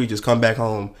you hungry, just come back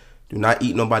home. Do not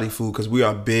eat nobody's food because we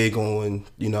are big on,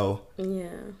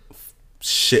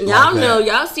 shit. Y'all know,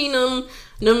 y'all seen them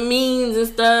memes and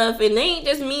stuff, and they ain't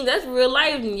just memes. That's real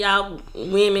life. Y'all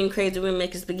crazy women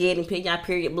making spaghetti and put y'all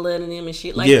period blood in them and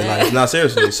shit like that. Yeah, like, not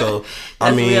seriously. So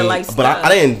I mean, real life but I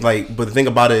didn't like. But the thing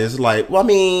about it is, like, well, I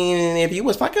mean, if you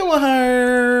was fucking with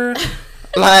her,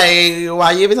 like,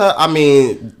 why you even? I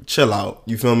mean, chill out.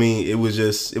 You feel me? It was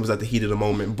at the heat of the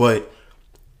moment, but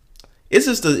it's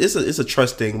just it's a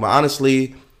trust thing. But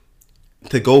honestly,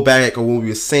 to go back or when we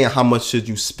were saying how much should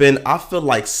you spend, I feel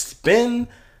like spend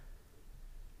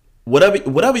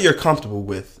whatever you're comfortable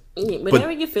with. Yeah,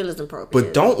 whatever you feel is appropriate.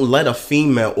 But don't let a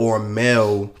female or a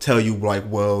male tell you like,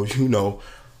 well,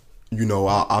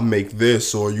 I make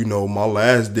this, or my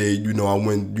last date, I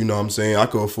went, what I'm saying, I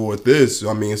could afford this.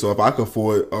 I mean, so if I could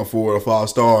afford a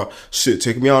 5-star, shit,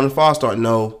 take me out on a 5-star.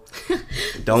 No,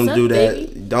 don't do that.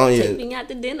 Baby? Don't take me out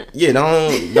to dinner. Yeah,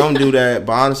 don't do that.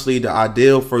 But honestly, the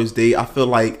ideal first date, I feel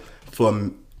like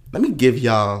let me give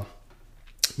y'all,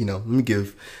 let me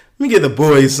give the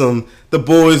boys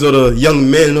or the young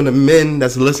men or the men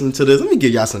that's listening to this. Let me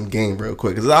give y'all some game real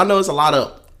quick, because I know it's a lot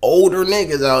of older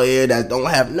niggas out here that don't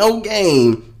have no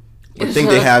game but think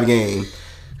they have game.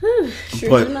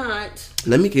 Sure do not.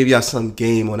 Let me give y'all some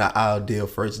game on our ideal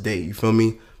first date. You feel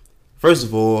me? First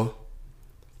of all,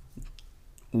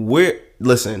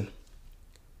 listen,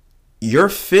 your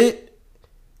fit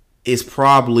is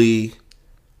probably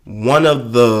one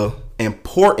of the most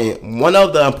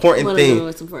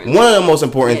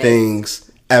important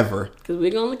things ever. Because we're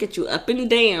going to look at you up and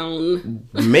down.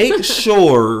 Make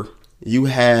sure you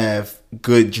have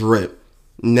good drip.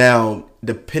 Now,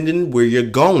 depending where you're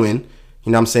going,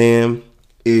 you know what I'm saying?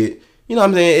 It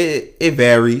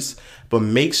varies. But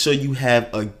make sure you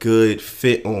have a good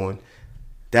fit on.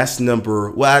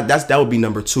 That would be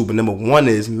number 2. But number 1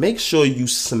 is make sure you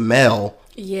smell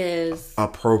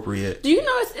appropriate. Do you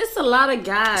know it's a lot of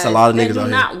guys it's a lot of niggas that do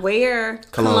not here. Wear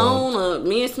cologne or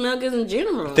men smell good in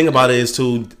general. The thing about it is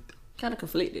too kind of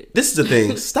conflicted. This is the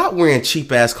thing. Stop wearing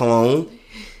cheap ass cologne.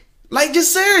 Like,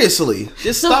 just seriously.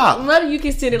 Just stop. What do you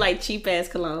consider like cheap ass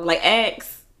cologne? Like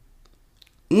Axe?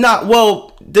 Nah,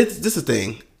 well, this is the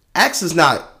thing. Axe is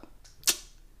not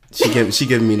she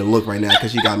giving me the look right now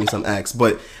because she got me some Axe.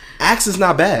 But Axe is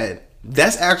not bad.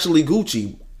 That's actually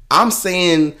Gucci. I'm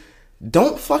saying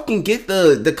don't fucking get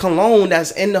the cologne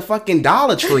that's in the fucking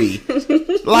Dollar Tree.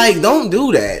 Like, don't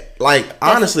do that. Like,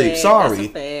 honestly,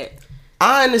 sorry.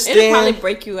 I understand. It'll probably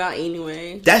break you out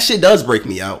anyway. That shit does break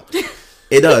me out.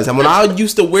 It does. And when I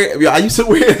used to wear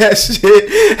that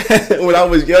shit when I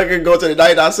was younger, go to the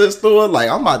 99-cent store, like,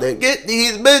 I'm about to get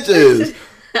these bitches.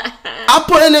 I'm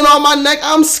putting it on my neck.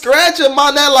 I'm scratching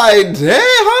my neck like, damn,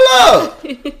 hold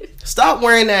up. Stop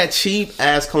wearing that cheap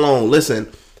ass cologne.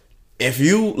 Listen, if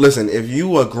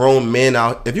you a grown man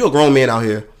out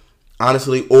here,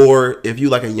 honestly, or if you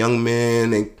like a young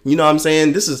man, and you know what I'm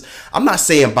saying, I'm not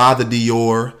saying buy the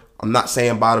Dior, I'm not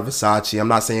saying buy the Versace, I'm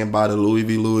not saying buy the Louis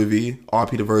V,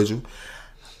 RP the Virgil.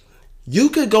 You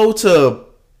could go to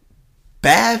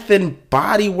Bath and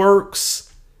Body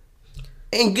Works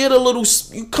and get a little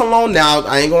cologne. Now,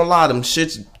 I ain't gonna lie, them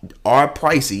shits are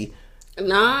pricey.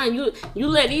 Nah, you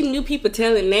let these new people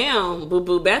tell it now. Boo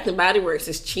boo, Bath and Body Works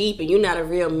is cheap, and you're not a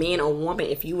real man or woman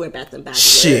if you wear Bath and Body Works.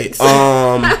 Shit.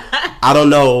 I don't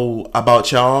know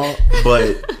about y'all,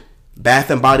 but Bath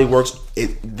and Body Works,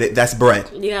 that's bread.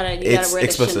 You gotta wear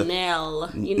expensive. The Chanel.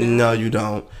 You know? No, you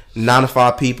don't. 9 to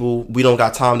 5 people, we don't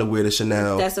got time to wear the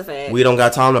Chanel. That's a fact. We don't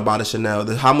got time to buy the Chanel.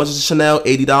 How much is the Chanel?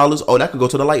 $80? Oh, that could go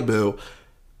to the light bill.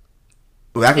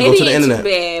 That could go to the internet. Too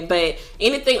bad, but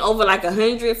anything over like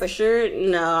 100 for sure.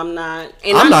 No, I'm not.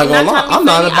 And I'm not gonna lie. I'm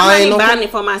not buying it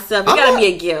for myself. It gotta be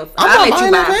a gift. I'll let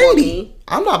you buy it for me.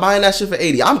 I'm not buying that shit for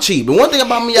 $80. I'm cheap. But one thing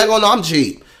about me, y'all gonna know I'm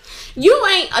cheap. You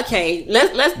ain't okay.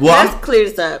 Let's clear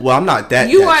this up. Well, I'm not that.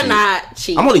 You that are cheap. not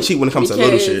cheap. I'm only cheap when it comes to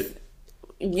little shit.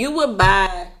 You would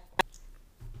buy.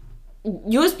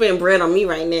 You would spend bread on me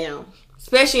right now,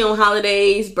 especially on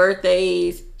holidays,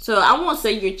 birthdays. So I won't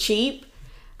say you're cheap.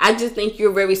 I just think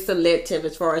you're very selective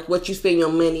as far as what you spend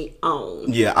your money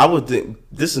on. Yeah, I would think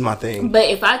this is my thing. But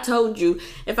if I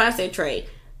said, Trey,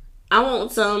 I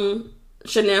want some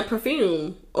Chanel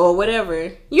perfume or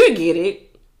whatever, you'll get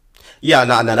it. Yeah,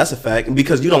 nah, that's a fact.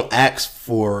 Because you don't ask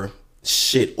for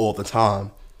shit all the time.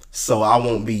 So I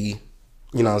won't be,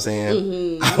 you know what I'm saying?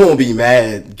 Mm-hmm. I won't be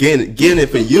mad getting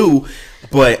it for you.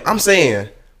 But I'm saying,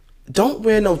 don't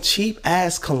wear no cheap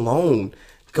ass cologne.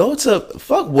 Go to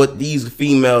fuck what these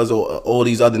females or all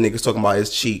these other niggas talking about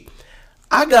is cheap.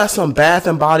 I got some Bath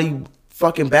and Body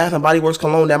Works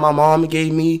cologne that my mom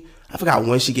gave me. I forgot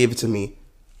when she gave it to me.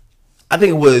 I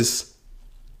think it was,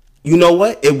 you know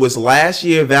what? It was last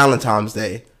year Valentine's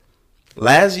Day.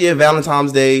 Last year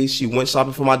Valentine's Day, she went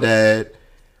shopping for my dad.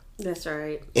 That's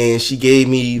right. And she gave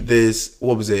me this.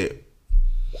 What was it?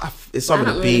 It's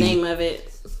something to be. The name of it.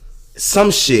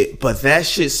 Some shit, but that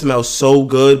shit smells so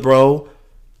good, bro.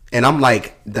 And I'm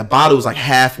like, the bottle was like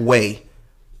halfway.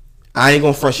 I ain't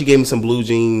gonna front. She gave me some Blue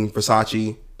Jean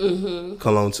Versace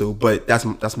cologne too, but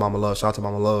that's Mama Love. Shout out to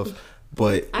Mama Love.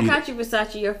 But I got you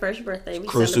Versace your first birthday.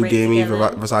 Crystal gave me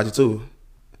Versace too.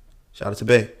 Shout out to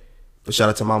Bay, but shout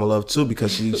out to Mama Love too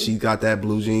because she got that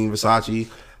Blue Jean Versace.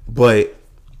 But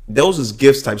those was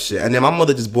gifts type shit. And then my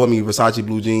mother just bought me Versace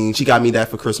Blue Jean. She got me that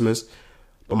for Christmas.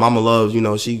 But Mama Love, you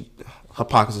know, her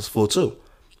pockets is full too.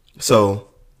 So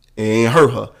it ain't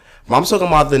hurt her. But I'm talking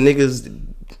about the niggas.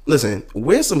 Listen,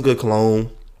 wear some good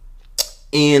cologne.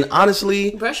 And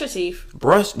honestly, brush your teeth.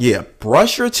 Brush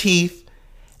your teeth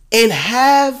and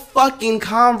have fucking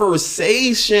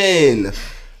conversation.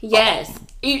 Yes.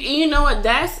 You know what?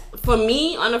 That's, for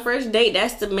me, on the first date,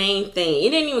 that's the main thing.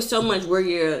 It ain't even so much where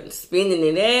you're spending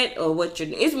it at or what you're...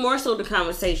 It's more so the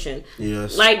conversation.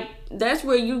 Yes. Like, that's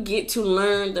where you get to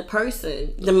learn the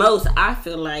person the most, I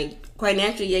feel like. Quite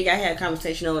naturally, yeah, you gotta have a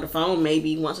conversation over the phone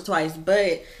maybe once or twice,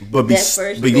 but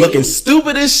be looking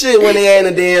stupid as shit when they ain't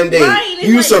a damn date. Right,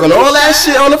 you like circling all that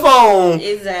shit on the phone.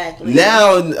 Exactly.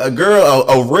 Now a girl,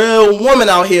 a real woman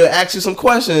out here asks you some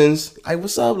questions. Like,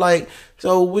 what's up? Like,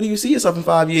 so where do you see yourself in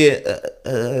 5 years?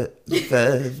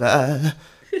 5.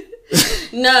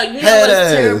 No, you know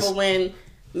what's terrible? When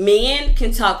men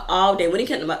can talk all day. When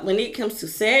it comes to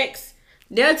sex,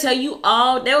 they'll tell you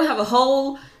they'll have a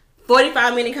whole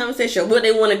 45-minute conversation what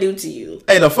they want to do to you.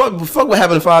 Hey, the fuck what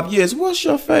happened in 5 years? What's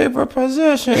your favorite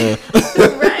position?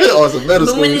 Right. Or some middle but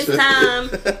school when it's shit. time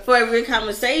for a real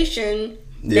conversation,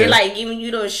 they're like giving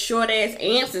you those short ass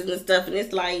answers and stuff, and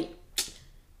it's like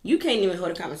you can't even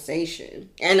hold a conversation.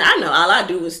 And I know all I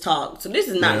do is talk, so this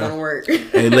is not gonna work.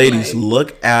 Hey, ladies,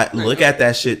 look at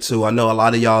that shit too. I know a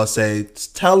lot of y'all say,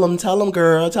 tell them,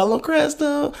 girl, tell them,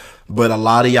 Crystal. But a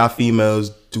lot of y'all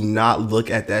females do not look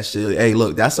at that shit. Hey,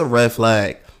 look, that's a red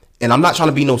flag. And I'm not trying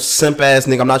to be no simp ass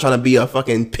nigga. I'm not trying to be a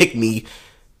fucking pick me.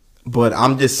 But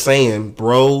I'm just saying,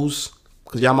 bros,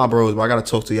 because y'all my bros, but I gotta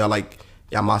talk to y'all like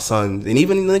y'all my sons. And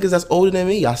even niggas that's older than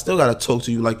me, I still gotta talk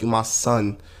to you like you my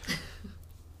son.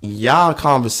 Y'all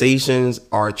conversations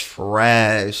are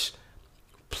trash.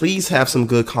 Please have some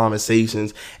good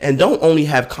conversations. And don't only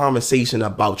have conversation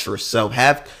about yourself.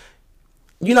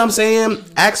 You know what I'm saying?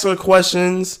 Ask her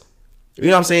questions. You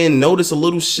know what I'm saying? Notice a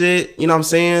little shit. You know what I'm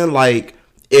saying? Like,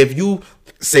 if you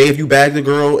bagged a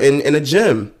girl in a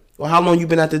gym. Well, how long you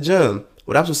been at the gym?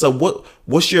 Well, that's what's up.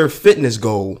 What's your fitness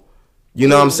goal? You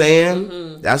know what I'm saying?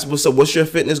 Mm-hmm. That's what's up. What's your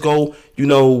fitness goal? You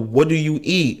know, what do you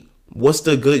eat? What's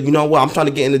the good? You know what? I'm trying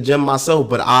to get in the gym myself,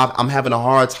 but I'm having a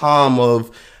hard time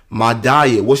of my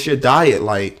diet. What's your diet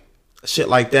like? Shit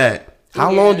like that.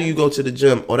 How long do you go to the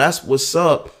gym? Oh, that's what's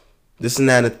up. This and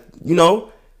that. You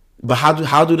know. But how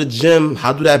do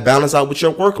that balance out with your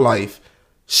work life?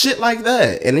 Shit like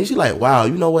that. And then she's like, wow,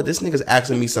 you know what? This nigga's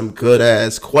asking me some good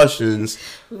ass questions.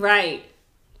 Right.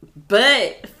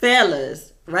 But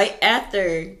fellas, right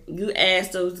after you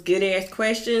ask those good ass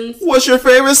questions, what's your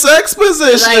favorite sex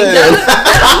position? Like,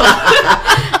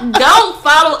 don't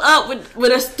follow up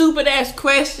with a stupid ass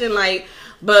question like,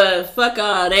 but fuck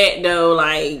all that though,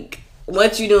 like,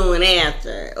 what you doing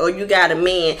after? Or you got a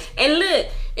man. And look,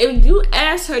 if you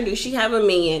ask her, do she have a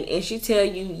man, and she tell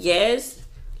you yes,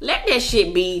 let that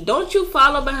shit be. Don't you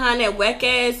follow behind that whack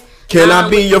ass. Can I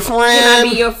be your friend? Can I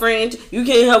be your friend? You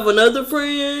can't have another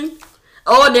friend.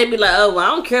 Or they be like, oh, well,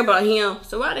 I don't care about him.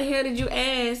 So why the hell did you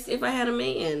ask if I had a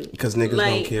man? Because niggas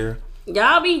don't care.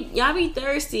 Y'all be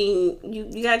thirsty.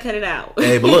 You gotta cut it out.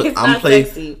 Hey, but look, I'm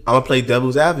gonna play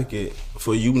devil's advocate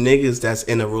for you niggas that's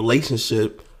in a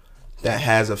relationship that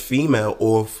has a female,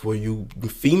 or for you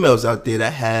females out there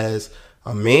that has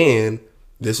a man.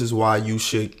 This is why you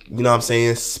should, you know what I'm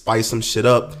saying, spice some shit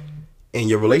up in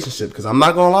your relationship. Because I'm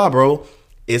not gonna lie, bro,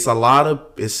 it's a lot of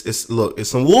it's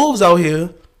some wolves out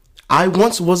here. I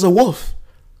once was a wolf.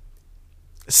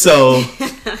 So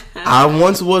I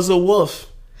once was a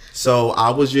wolf. So I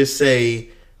would just say,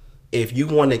 if you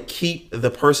want to keep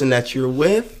the person that you're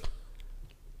with,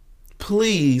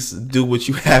 please do what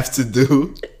you have to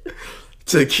do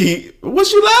to keep.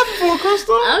 What you laughing for,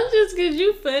 Crystal? I'm just because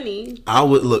you funny. I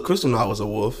would look. Crystal knew I was a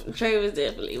wolf. Trey was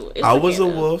definitely. I was a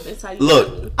wolf.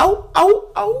 Look, ow.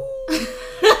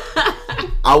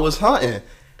 I was hunting.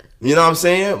 You know what I'm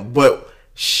saying? But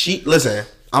listen.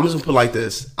 I'm just gonna put it like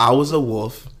this. I was a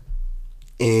wolf,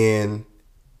 and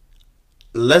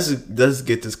let's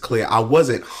get this clear. I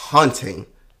wasn't hunting.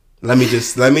 Let me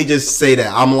just say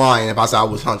that. I'm lying if I say I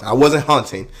was hunting. I wasn't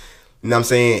hunting. You know what I'm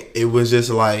saying? It was just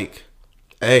like,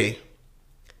 hey,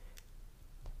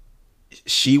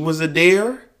 she was a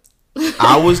deer,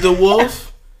 I was the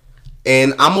wolf,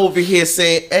 and I'm over here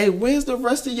saying, hey, where's the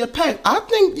rest of your pack? I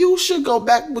think you should go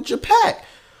back with your pack.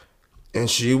 And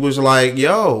she was like,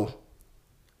 yo,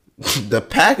 the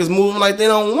pack is moving like they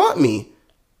don't want me.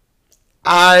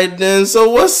 So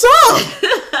what's up?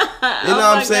 You know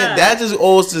what I'm saying? God. That just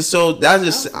owes to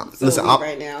listen,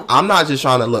 right now. I'm not just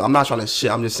trying to look. I'm not trying to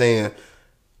shit. I'm just saying,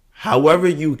 however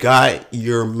you got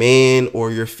your man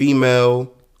or your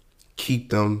female, keep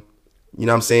them. You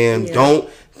know what I'm saying? Yeah.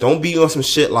 Don't be on some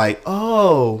shit like,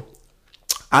 oh,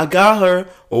 I got her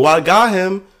or I got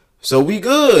him, so we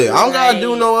good. I don't gotta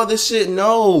do no other shit.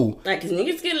 No. Like, cause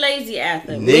niggas get lazy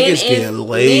after. Niggas get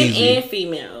lazy. Men and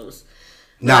females.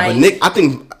 Nah, like, but I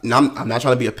think, I'm not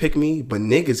trying to be a pick me, but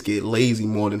niggas get lazy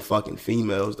more than fucking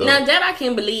females, though. Now, that I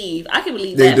can believe.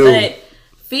 They that. Do. But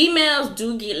females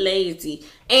do get lazy.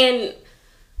 And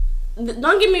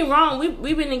don't get me wrong,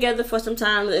 we've been together for some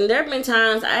time, and there have been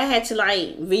times I had to,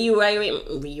 like,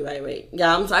 reevaluate.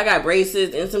 Yeah, so I got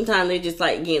braces, and sometimes they just,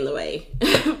 like, get in the way.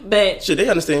 But shit, they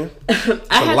understand.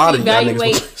 I had to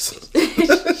evaluate.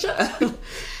 Shut up.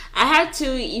 I had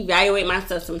to evaluate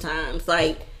myself sometimes.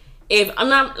 Like,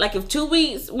 if 2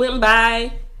 weeks went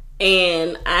by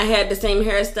and I had the same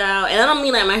hairstyle, and I don't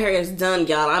mean like my hair is done,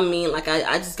 y'all. I mean like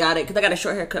I just got it, because I got a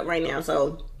short haircut right now,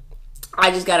 so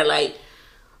I just got it like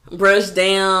brushed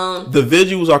down. The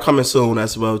visuals are coming soon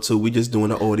as well too. We just doing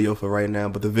the audio for right now,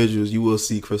 but the visuals, you will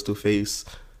see Crystal face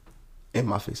and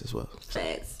my face as well.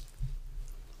 Facts.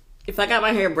 If I got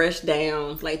my hair brushed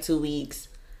down for like 2 weeks,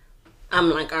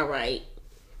 I'm like, all right.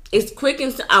 It's quick,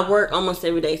 and I work almost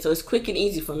every day, so it's quick and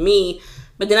easy for me.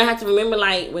 But then I have to remember,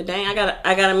 like, well, dang, I got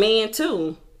a man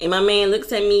too, and my man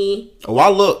looks at me. Oh, I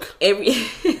look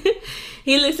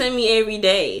he looks at me every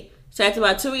day. So after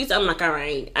about 2 weeks, I'm like, all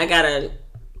right, I gotta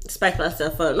spice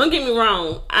myself up. Don't get me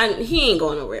wrong, he ain't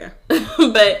going nowhere,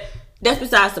 but that's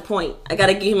besides the point. I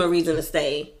gotta give him a reason to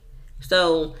stay.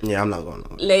 So yeah, I'm not going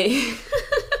nowhere.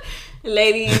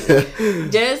 Ladies,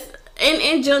 just.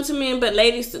 And gentlemen, but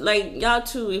ladies, like y'all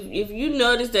too, if you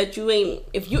notice that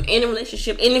if you're in a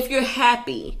relationship, and if you're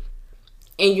happy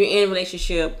and you're in a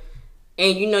relationship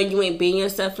and you know you ain't being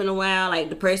yourself in a while, like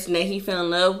the person that he fell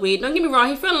in love with, don't get me wrong,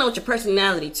 he fell in love with your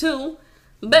personality too,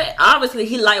 but obviously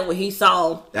he liked what he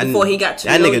saw before he got to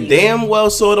know you. That nigga damn well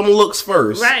saw them looks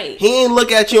first. Right. He ain't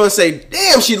look at you and say,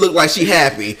 damn, she look like she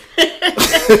happy.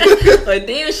 Or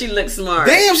damn, she looks smart.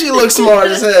 Damn, she looks smart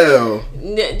as hell.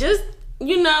 Just,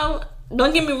 you know,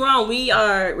 don't get me wrong.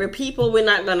 We're people. We're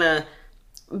not gonna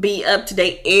be up to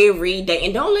date every day,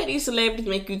 and don't let these celebrities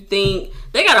make you think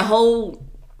they got a whole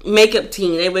makeup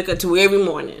team they wake up to every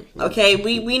morning. Okay,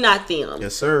 we not them.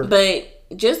 Yes, sir. But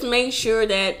just make sure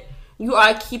that you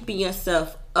are keeping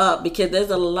yourself up, because there's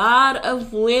a lot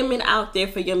of women out there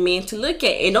for your men to look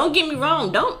at. And don't get me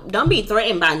wrong, don't be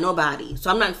threatened by nobody.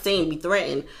 So I'm not saying be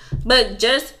threatened, but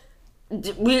just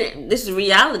this is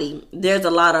reality. There's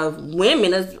a lot of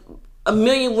women. There's a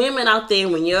million women out there.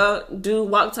 When your dude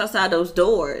walks outside those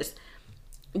doors,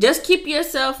 just keep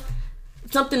yourself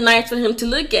something nice for him to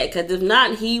look at, because if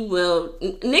not, he will.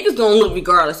 Niggas gonna look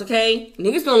regardless, okay?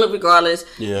 Niggas gonna look regardless.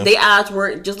 Yeah. Their eyes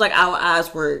work just like our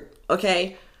eyes work,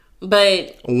 okay?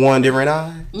 But one different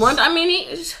eye. We're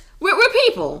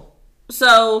people,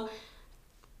 so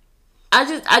I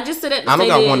just said that. I don't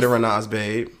got one different eyes,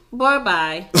 babe. Boy,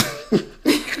 bye.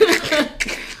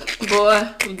 Boy,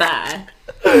 bye.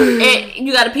 And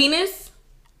you got a penis?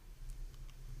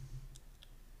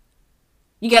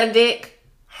 You got a dick?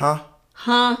 Huh?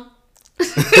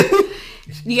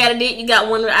 You got a dick? You got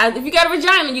one eye? If you got a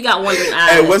vagina, you got one eye.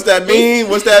 Hey, what's that mean?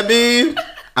 What's that mean?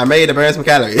 I made to burn some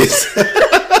calories.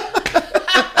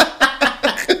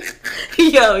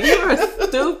 Yo, you're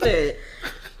stupid.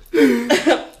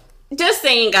 Just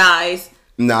saying, guys.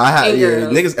 Nah,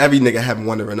 niggas. Every nigga have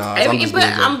one different eyes.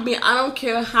 I don't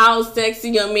care how sexy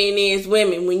your man is.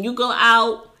 Women, when you go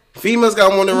out, females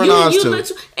got one different eyes too.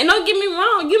 And don't get me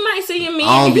wrong, you might see your man,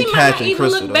 and he might not even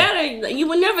Crystal, look better. You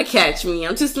will never catch me.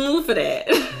 I'm too smooth for that.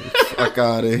 Fuck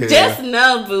out of here. Just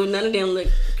know, boo. None of them look.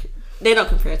 They don't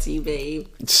compare to you, babe.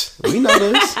 We know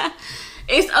this.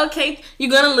 It's okay. You're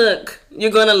gonna look.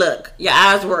 Your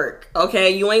eyes work.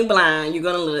 Okay, you ain't blind. You're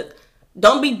gonna look.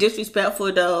 Don't be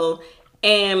disrespectful though.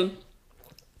 And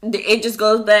it just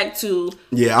goes back to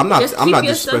I'm not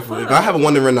disrespectful. If I have a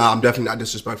one different eye, I'm definitely not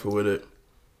disrespectful with it.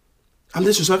 I'm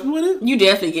disrespectful with it? You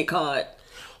definitely get caught.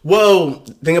 Well,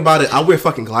 think about it. I wear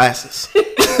fucking glasses.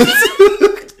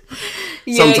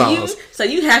 Sometimes. So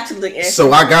you have to look extra.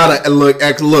 So I gotta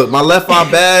look. My left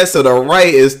eye bad, so the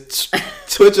right is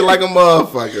twitching like a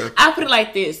motherfucker. I put it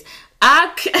like this.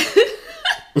 I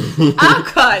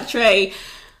caught Trey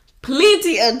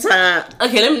plenty of time.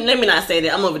 Okay, let me not say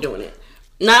that. I'm overdoing it.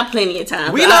 Not plenty of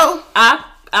time. We know.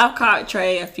 I've caught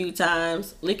Trey a few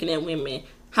times looking at women.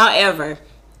 However,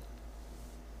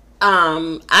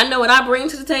 I know what I bring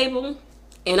to the table,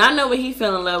 and I know what he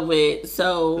fell in love with.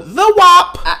 So the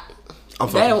WAP.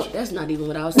 That's not even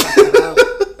what I was talking about.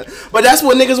 But that's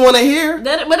what niggas want to hear. But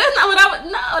that's not what I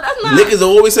would. No, that's not. Niggas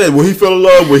always said, well, he fell in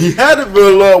love with. He had to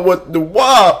feel in love with the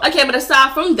WAP. Okay, but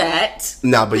aside from that.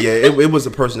 Nah, but yeah, it was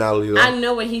a personality though. I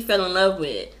know what he fell in love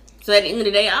with. So at the end of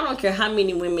the day, I don't care how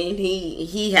many women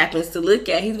he happens to look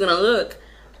at. He's gonna look.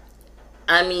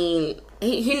 I mean,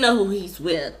 he know who he's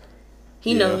with.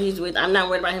 He know who he's with. I'm not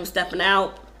worried about him stepping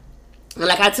out. And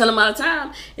like I tell him all the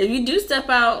time, if you do step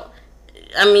out,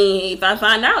 I mean, if I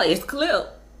find out, it's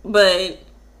clip. But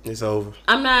it's over.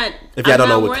 I'm not. If y'all don't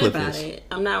know what clip is,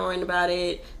 I'm not worried about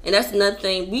it. And that's another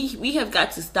thing. We have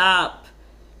got to stop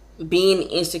being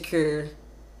insecure,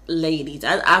 ladies.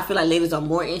 I feel like ladies are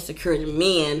more insecure than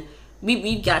men.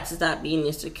 We've got to stop being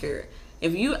insecure.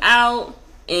 If you out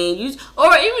and you,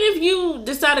 or even if you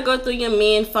decide to go through your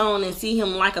man's phone and see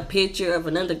him like a picture of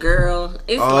another girl,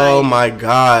 it's my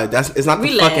god, it's not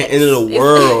the fucking end of the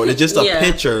world. It's just a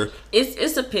picture.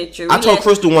 It's a picture. I told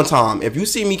Crystal one time, if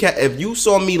you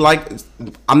saw me like,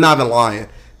 I'm not even lying.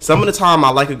 Some of the time I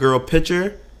like a girl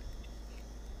picture,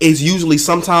 it's usually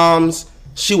sometimes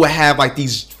she would have like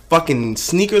these fucking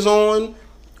sneakers on,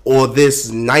 or this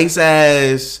nice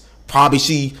ass.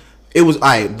 It was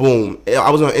alright. Boom. I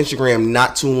was on Instagram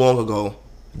not too long ago.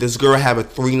 This girl had a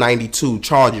 392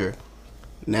 Charger.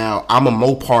 Now I'm a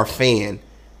Mopar fan,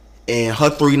 and her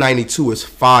 392 is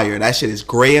fire. That shit is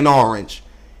gray and orange.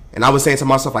 And I was saying to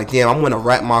myself like, damn, I'm gonna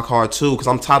wrap my car too, because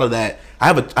I'm tired of that. I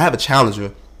have a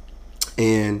Challenger,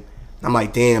 and I'm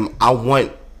like, damn, I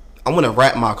want to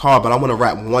wrap my car, but I want to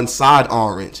wrap one side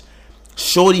orange.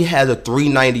 Shorty has a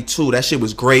 392. That shit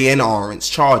was gray and orange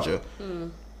Charger.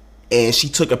 And she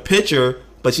took a picture,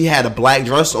 but she had a black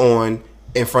dress on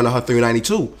in front of her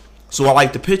 392. So I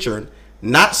like the picture.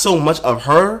 Not so much of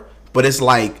her, but it's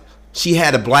like she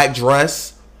had a black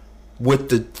dress with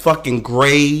the fucking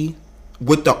gray,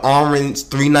 with the orange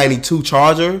 392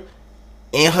 Charger,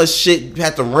 and her shit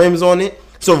had the rims on it.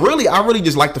 So really, I really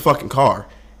just liked the fucking car.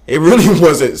 It really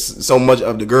wasn't so much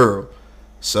of the girl.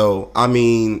 So, I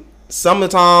mean, some of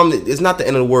the time, it's not the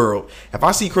end of the world. If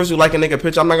I see Crystal like a nigga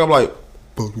picture, I'm not gonna be like,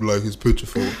 fuck you like his picture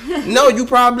for? No, you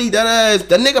probably, that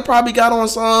nigga probably got on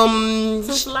some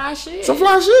fly shit. Some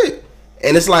fly shit.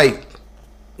 And it's like,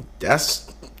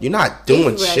 you're not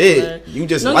doing shit. You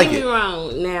just like it. Don't get me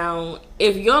wrong. Now,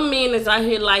 if your man is out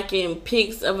here liking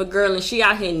pics of a girl and she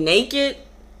out here naked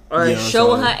or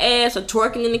showing her ass or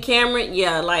twerking in the camera,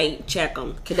 yeah, like check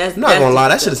them. I'm not gonna lie,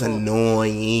 that shit is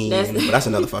annoying. But that's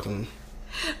another fucking.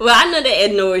 Well, I know that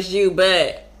ignores you,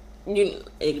 but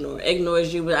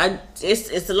ignores you. But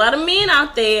it's a lot of men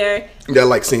out there that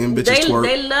like seeing bitches twerk.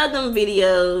 They love them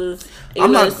videos.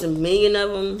 There's a million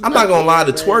of them. I'm not gonna lie,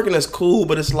 the twerking is cool,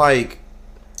 but it's like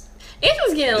it's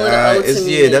just getting a little old to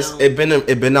me. Yeah,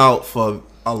 it been out for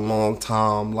a long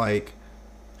time. Like,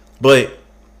 but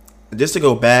just to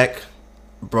go back,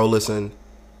 bro. Listen,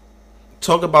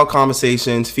 talk about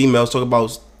conversations. Females talk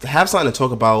about have something to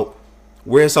talk about.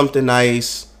 Wear something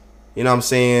nice. You know what I'm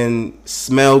saying?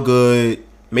 Smell good.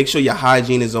 Make sure your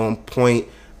hygiene is on point.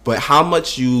 But how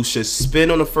much you should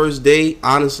spend on the first date,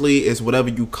 honestly, is whatever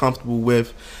you comfortable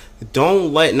with.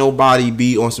 Don't let nobody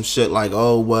be on some shit like,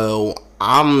 oh, well,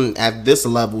 I'm at this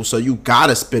level, so you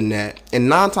gotta spend that. And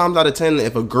 9 times out of 10,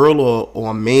 if a girl or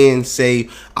a man say,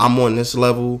 I'm on this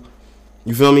level,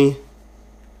 you feel me?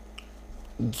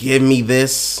 Give me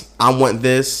this. I want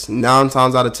this. 9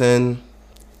 times out of 10,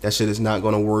 that shit is not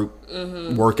gonna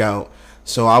work out.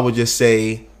 So I would just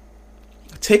say,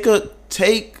 take a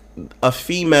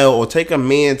female or take a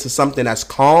man to something that's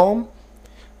calm,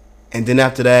 and then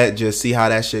after that, just see how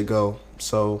that shit go.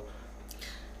 So,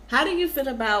 how do you feel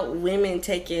about women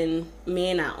taking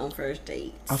men out on first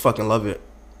dates? I fucking love it.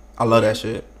 I love that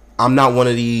shit. I'm not one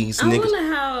of these niggas. I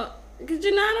wonder how, cause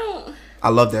I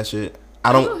love that shit.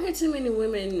 I don't hear too many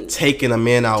women taking a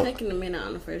man out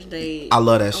on the first date. I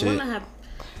love that shit.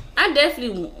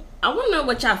 I want to know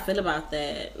what y'all feel about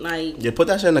that. Like, yeah, put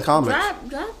that shit in the comments.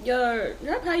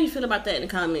 Drop how you feel about that in the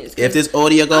comments. If this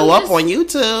audio go up on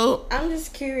YouTube, I'm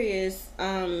just curious.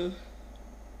 Fuck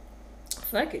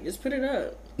it, just put it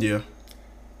up. Yeah.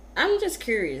 I'm just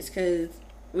curious because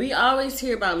we always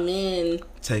hear about men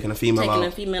taking a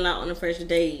female out on the first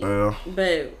date,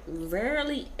 but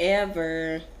rarely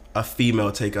ever a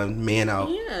female take a man out.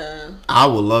 Yeah, I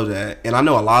would love that, and I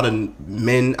know a lot of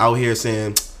men out here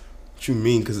saying, "What you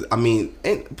mean?" Because I mean,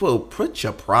 put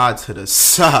your pride to the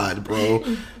side, bro.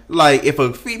 Like, if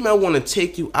a female want to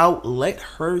take you out, let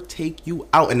her take you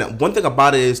out. And one thing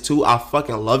about it is too, I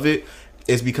fucking love it.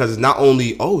 Is because it's not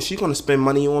only, oh, she's gonna spend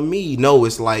money on me. No,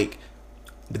 it's like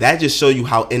that just show you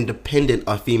how independent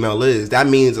a female is. That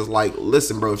means it's like,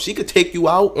 listen, bro, if she could take you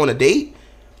out on a date,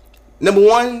 number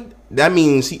one, that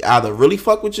means she either really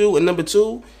fuck with you, and number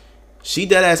two, she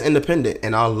dead ass independent.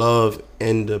 And I love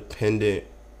independent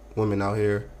women out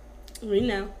here. We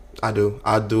know. I do.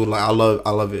 Like, I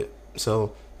love it.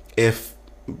 So if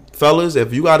fellas,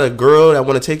 if you got a girl that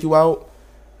want to take you out,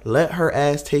 let her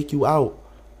ass take you out.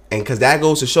 And because that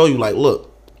goes to show you, like,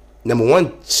 look, number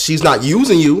one, she's not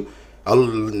using you.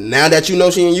 Now that you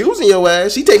know she ain't using your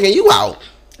ass, she taking you out.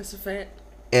 That's a fact.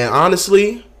 And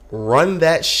honestly, run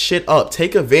that shit up.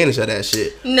 Take advantage of that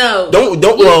shit. No.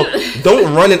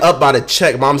 Don't run it up by the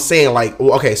check. But I'm saying, like,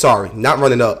 okay, sorry, not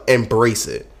running up. Embrace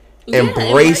it. Yeah,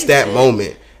 embrace that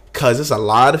moment. Because there's a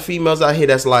lot of females out here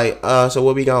that's like, so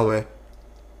where we going?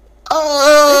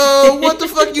 What the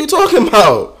fuck you talking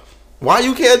about? Why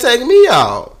you can't take me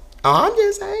out? I'm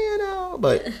just saying,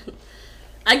 but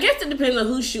I guess it depends on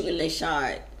who's shooting their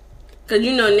shot. Cause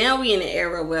now we in an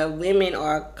era where women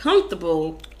are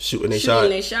comfortable shooting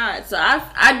their shot. So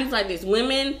I do like this.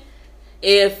 Women,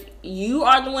 if you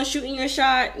are the one shooting your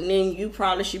shot, then you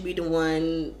probably should be the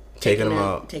one taking them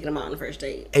out on the first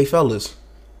date. Hey fellas,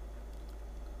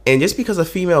 and just because a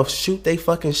female shoot they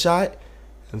fucking shot,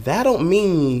 that don't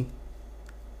mean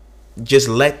just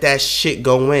let that shit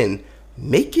go in.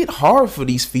 Make it hard for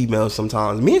these females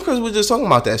sometimes. Me and Chris were just talking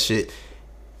about that shit.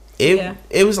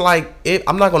 It was like, I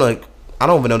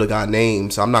don't even know the guy's name,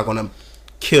 so I'm not gonna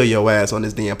kill your ass on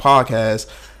this damn podcast.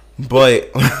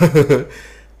 But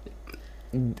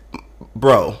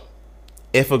bro,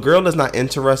 if a girl is not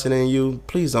interested in you,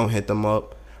 please don't hit them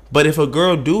up. But if a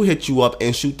girl do hit you up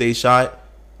and shoot they shot,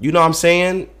 you know what I'm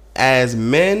saying? As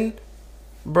men,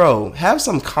 bro, have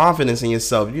some confidence in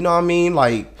yourself. You know what I mean?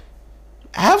 Like,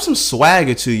 have some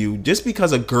swagger to you. Just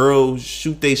because a girl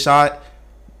shoot they shot,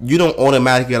 you don't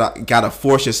automatically gotta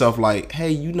force yourself like,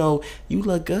 hey, you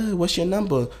look good. What's your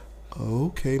number?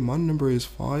 Okay, my number is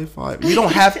 55. You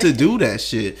don't have to do that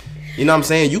shit. You know what I'm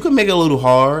saying? You can make it a little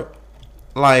hard.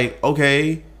 Like,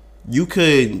 okay, you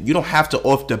don't have to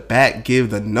off the bat give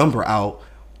the number out.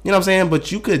 You know what I'm saying?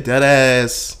 But you could dead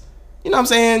ass, you know what I'm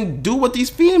saying, do what these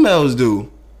females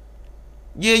do.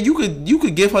 Yeah, you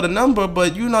could give her the number,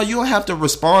 but you don't have to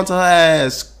respond to her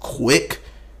ass quick.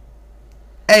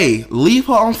 hey, leave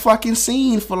her on fucking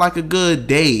scene for like a good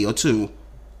day or two.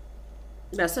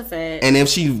 That's a fact. And if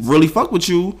she really fuck with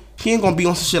you, she ain't gonna be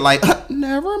on some shit like,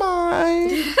 never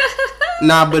mind.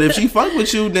 Nah, but if she fuck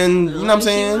with you, then, you know what I'm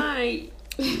saying?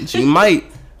 She might.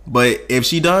 But if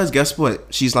she does, guess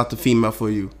what? She's not the female for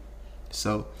you.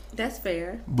 So. That's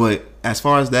fair. But as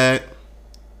far as that,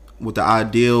 with the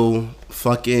ideal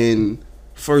fucking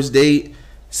first date,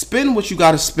 spend what you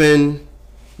gotta spend.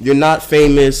 You're not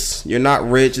famous. You're not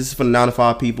rich. This is for the 9 to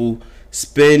 5 people.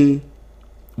 Spend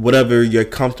whatever you're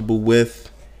comfortable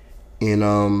with.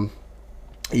 And,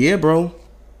 yeah, bro.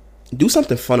 Do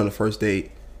something fun on the first date,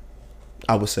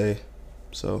 I would say.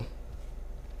 So.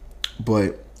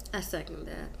 But. I second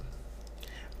that.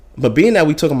 But being that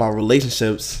we talking about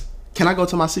relationships, can I go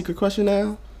to my secret question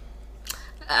now?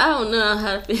 I don't know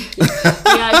how to feel.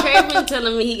 Yeah, Trey been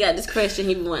telling me he got this question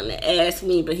he wanted to ask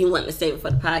me, but he wanted to save it for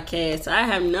the podcast. So I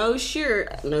have I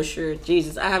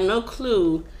have no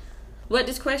clue what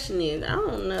this question is. I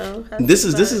don't know. This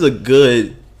is a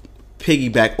good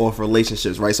piggyback off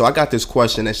relationships, right? So I got this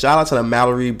question, and shout out to the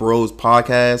Mallory Bros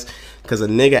podcast, because a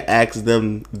nigga asked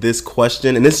them this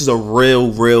question, and this is a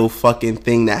real fucking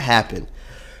thing that happened.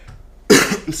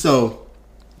 So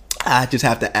I just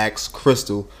have to ask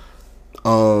Crystal.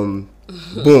 Boom.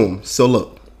 So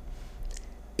look,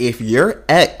 if your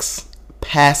ex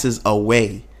passes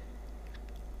away,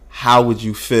 how would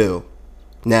you feel?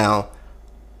 Now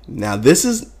this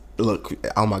is, look,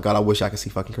 oh my God, I wish I could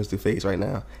see fucking Crystal's face right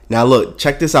now. Now look,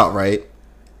 check this out, right?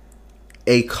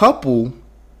 A couple,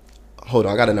 hold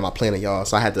on, I got it in my planner, y'all,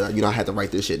 so I had to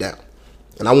write this shit down.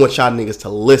 And I want y'all niggas to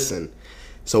listen.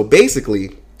 So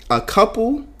basically, a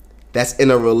couple that's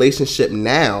in a relationship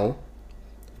now,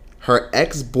 her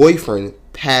ex-boyfriend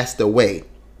passed away.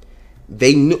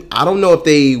 I don't know if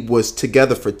they was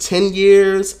together for 10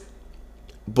 years,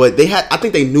 but I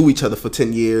think they knew each other for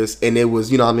 10 years, and it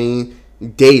was, you know what I mean,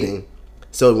 dating.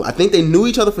 So I think they knew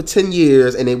each other for 10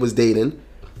 years, and they was dating.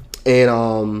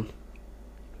 And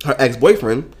her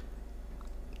ex-boyfriend,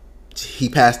 he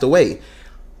passed away.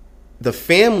 The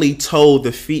family told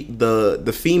the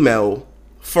female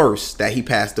first that he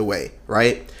passed away,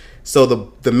 right? So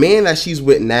the man that she's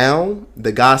with now,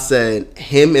 the guy said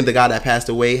him and the guy that passed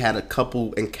away had a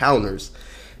couple encounters.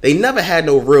 They never had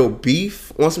no real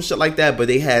beef on some shit like that, but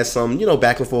they had some,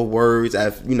 back and forth words,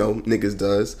 as, niggas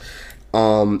does.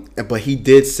 But he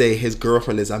did say his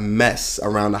girlfriend is a mess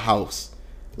around the house.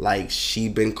 Like, she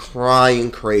been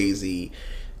crying crazy.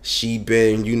 She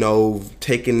been,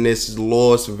 taking this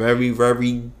loss very,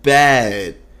 very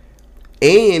bad.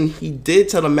 And he did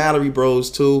tell the Mallory Bros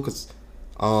too, because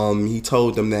he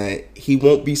told them that he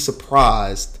won't be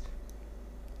surprised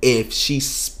if she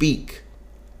speak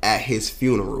at his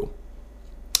funeral.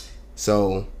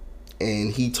 So,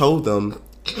 and he told them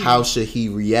how should he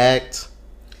react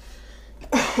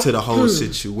to the whole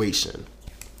situation.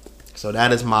 So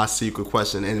that is my secret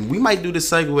question. And we might do the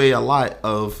segue a lot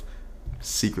of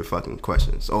secret fucking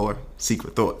questions or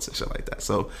secret thoughts and shit like that.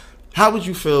 So how would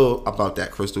you feel about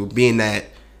that, Crystal? Being that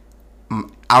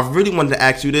I really wanted to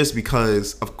ask you this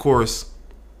because, of course,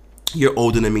 you're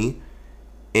older than me,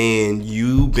 and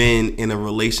you've been in a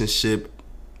relationship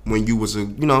when you was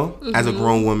as a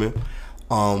grown woman.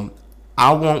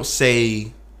 I won't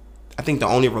say. I think the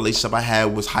only relationship I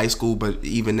had was high school, but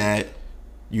even that,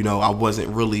 I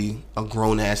wasn't really a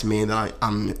grown ass man that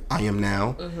I am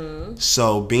now. Mm-hmm.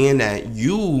 So being that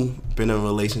you've been in a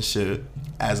relationship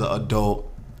as an adult,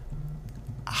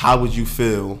 how would you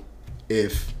feel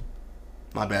if,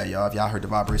 my bad y'all, if y'all heard the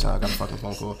vibration, I got a fucking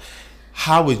phone call.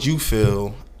 How would you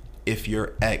feel if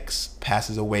your ex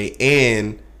passes away,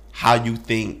 and how you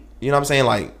think, you know what I'm saying?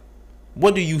 Like,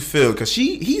 what do you feel? Because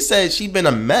he said she been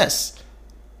a mess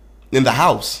in the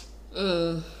house.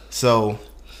 So.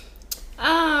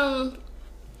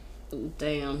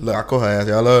 Damn. Look, I call her ass,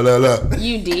 y'all. Look.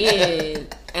 You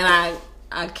did. And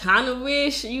I kind of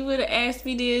wish you would have asked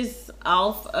me this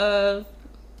off of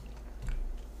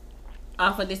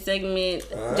this segment,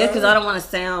 just because I don't want to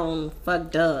sound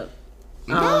fucked up.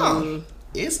 No,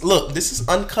 this is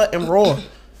uncut and raw.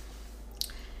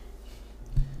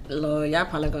 Lord, y'all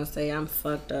probably gonna say I'm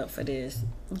fucked up for this,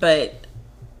 but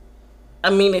I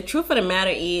mean, the truth of the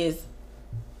matter is,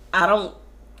 I don't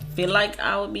feel like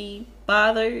I would be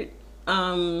bothered.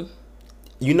 You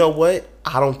know what?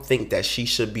 I don't think that she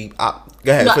should be. Go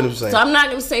ahead, finish what you're saying. So I'm not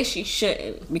gonna say she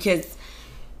shouldn't, because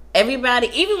everybody,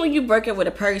 even when you break up with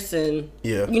a person,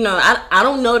 yeah, I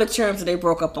don't know the terms that they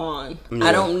broke up on. Yeah.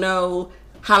 I don't know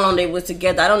how long they was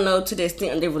together. I don't know to the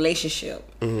extent of their relationship.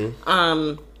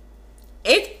 Mm-hmm.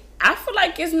 I feel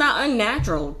like it's not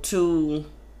unnatural to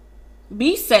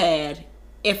be sad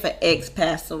if an ex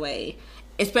passed away,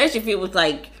 especially if it was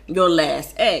like your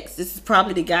last ex. This is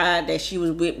probably the guy that she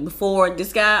was with before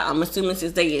this guy. I'm assuming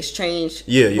since they exchanged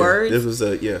words. This was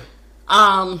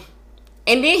and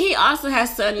then he also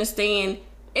has to understand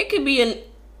it could be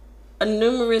a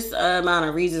numerous amount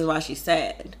of reasons why she's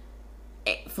sad.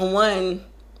 For one,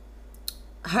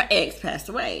 her ex passed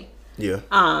away. Yeah.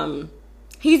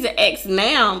 He's an ex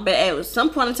now, but at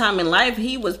some point in time in life,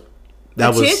 he was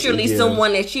potentially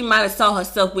someone that she might have saw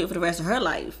herself with for the rest of her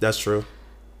life. That's true.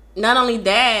 Not only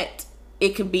that, she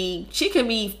could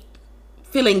be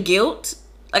feeling guilt.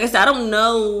 Like I said, I don't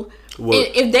know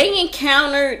if they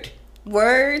encountered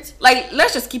words. Like,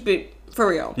 let's just keep it for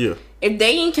real. Yeah. If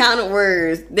they encountered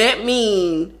words, that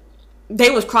means they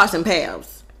was crossing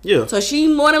paths. Yeah. So she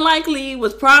more than likely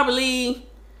was probably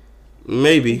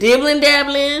maybe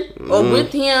dabbling or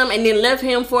with him and then left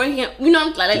him for him. You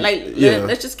know,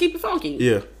 let's just keep it funky.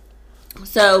 Yeah.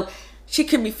 So she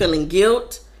could be feeling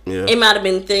guilt. Yeah. It might have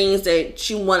been things that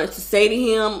she wanted to say to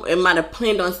him. It might have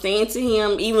planned on saying to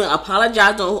him, even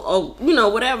apologize or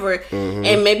whatever. Mm-hmm.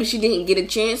 And maybe she didn't get a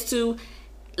chance to.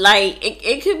 Like,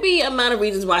 it could be a amount of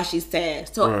reasons why she's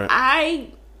sad. So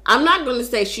right. I'm not going to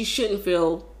say she shouldn't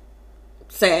feel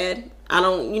sad. I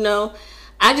don't,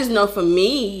 I just know for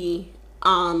me,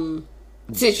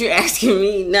 since you're asking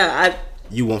me,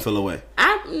 you won't feel away.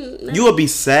 No. You would be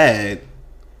sad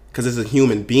because it's a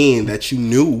human being that you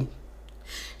knew.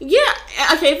 Yeah,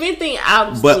 okay, if anything, I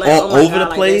would just but be like, all over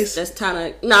the place. That's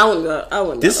kind of... No, I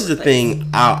wouldn't This is the thing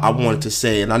I wanted to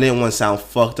say, and I didn't want to sound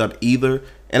fucked up either.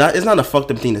 And it's not a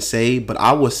fucked up thing to say, but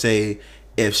I would say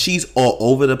if she's all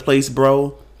over the place,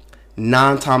 bro,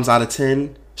 9 times out of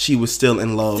 10, she was still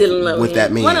in love with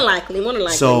that man. More than likely.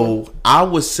 So I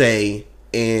would say,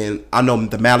 and I know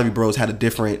the Mallory Bros had a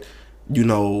different,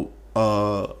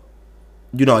 a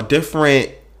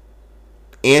different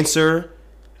answer.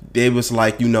 They was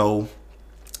like,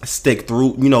 stick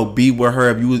through, be with her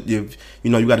if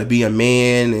you got to be a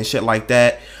man and shit like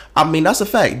that. I mean, that's a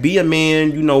fact. Be a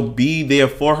man, be there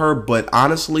for her. But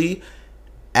honestly,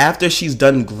 after she's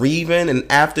done grieving and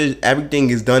after everything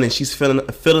is done and she's feeling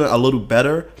a little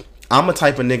better, I'm a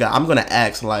type of nigga, I'm going to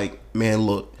ask like, man,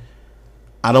 look,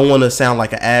 I don't want to sound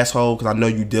like an asshole because I know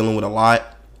you're dealing with a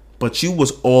lot, but you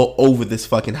was all over this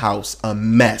fucking house, a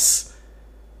mess.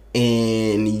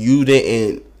 And you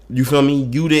didn't, you feel me?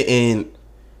 You didn't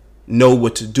know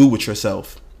what to do with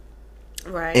yourself.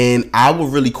 Right. And I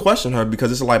would really question her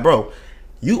because it's like, bro,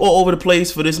 you all over the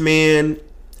place for this man.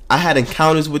 I had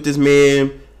encounters with this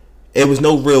man. It was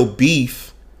no real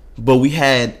beef, but we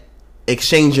had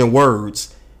exchanging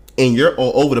words. And you're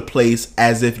all over the place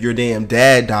as if your damn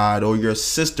dad died or your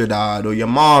sister died or your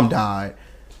mom died.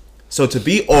 So to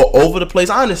be all over the place,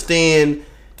 I understand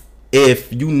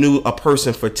if you knew a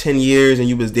person for 10 years and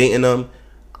you was dating them.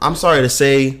 I'm sorry to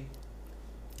say,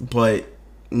 but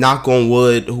knock on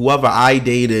wood, whoever I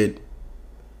dated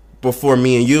before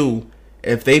me and you,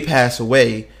 if they pass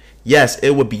away, yes,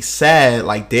 it would be sad,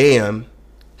 like, damn,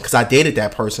 because I dated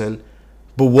that person.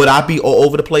 But would I be all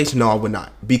over the place? No, I would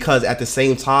not. Because at the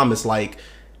same time, it's like,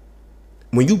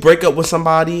 when you break up with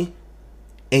somebody,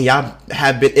 and y'all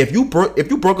have been, if you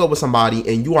broke up with somebody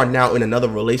and you are now in another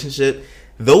relationship,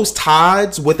 those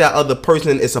ties with that other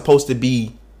person is supposed to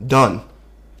be done.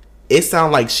 It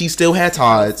sounded like she still had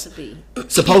ties.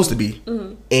 Supposed to be.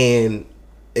 Mm-hmm. And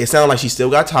it sounded like she still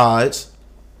got ties.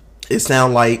 It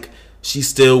sounded like she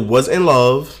still was in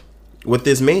love with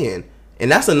this man. And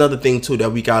that's another thing, too,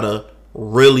 that we gotta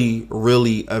really,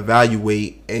 really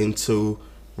evaluate into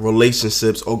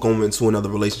relationships or going into another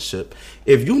relationship.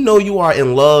 If you know you are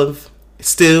in love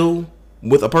still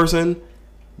with a person,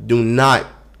 do not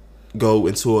go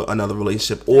into another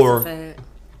relationship. Or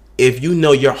if you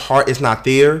know your heart is not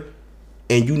there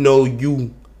and you know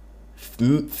you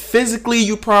physically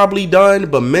you probably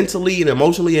done, but mentally and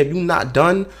emotionally if you not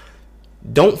done,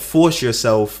 don't force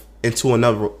yourself into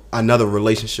another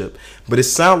relationship. But it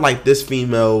sounds like this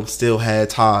female still had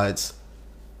ties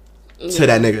to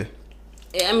that nigga.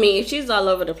 I mean, if she's all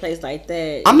over the place like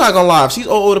that, I'm not gonna lie, if she's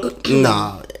all over the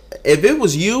nah. If it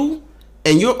was you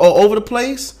and you're all over the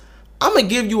place, I'm gonna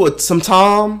give you some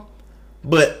time.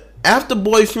 But after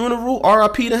boy's funeral,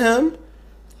 R.I.P. to him.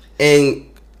 And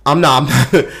I'm not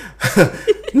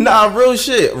nah, real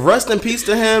shit. Rest in peace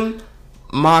to him.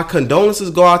 My condolences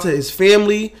go out to his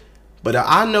family. But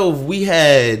I know if we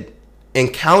had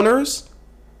encounters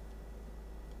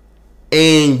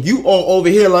and you all over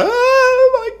here like,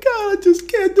 oh my God, I just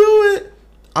can't do it,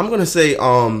 I'm gonna say,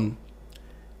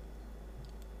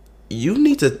 you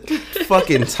need to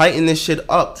fucking tighten this shit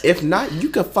up. If not, you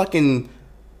could fucking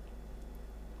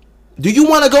Do you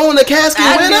want to go in the casket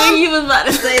with him? I knew you was about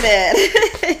to say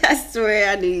that. I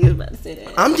swear I knew you was about to say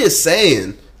that. I'm just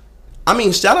saying. I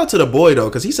mean, shout out to the boy, though,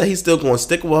 because he said he's still going to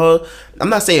stick with her. I'm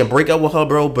not saying break up with her,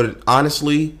 bro, but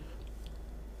honestly,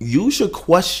 you should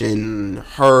question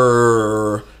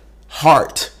her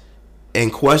heart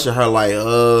and question her like,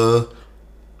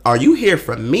 are you here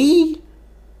for me?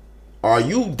 Are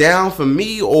you down for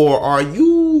me? Or are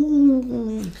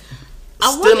you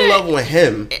still in love with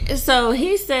him? So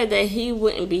he said that he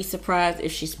wouldn't be surprised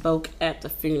if she spoke at the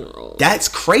funeral. That's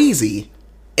crazy.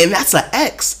 And that's an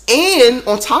ex. And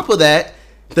on top of that,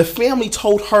 the family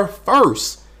told her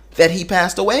first that he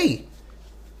passed away.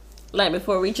 Like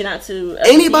before reaching out to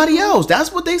anybody else.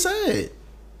 That's what they said.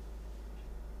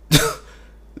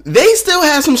 They still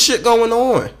had some shit going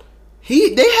on.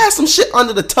 They had some shit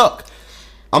under the tuck.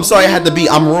 I'm sorry, I had to be.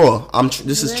 I'm raw.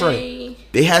 This is Trey.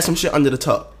 They had some shit under the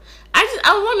tuck.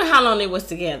 I wonder how long they was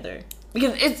together,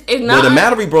 because it's not. Well, the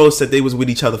Mallory bros said they was with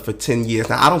each other for 10 years.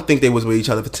 Now I don't think they was with each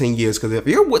other for 10 years, because if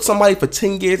you're with somebody for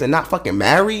 10 years and not fucking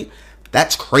married,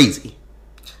 that's crazy.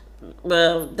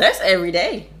 Well, that's every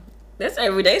day. That's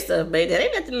everyday stuff, babe. That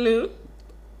ain't nothing new.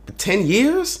 10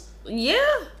 years?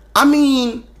 Yeah. I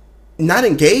mean, not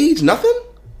engaged, nothing.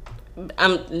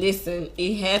 Listen,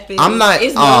 it happens. I'm not.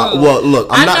 Well, look,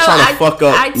 I'm not trying to fuck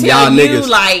up y'all niggas.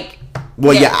 Like,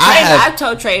 well, yeah, I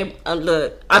told Trey,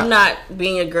 look, I'm not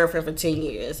being a girlfriend for 10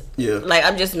 years. Yeah, like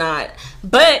I'm just not.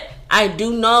 But I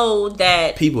do know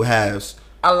that people have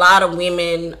a lot of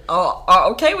women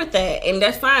are okay with that, and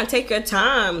that's fine. Take your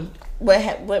time.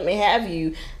 What may have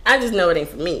you? I just know it ain't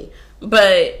for me.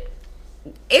 But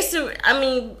I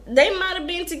mean, they might have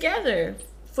been together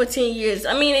for 10 years.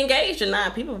 I mean, engaged or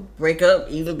not, people break up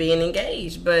even being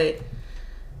engaged. But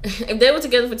if they were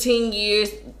together for 10 years,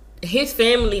 his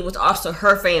family was also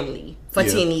her family for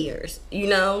 10 years, you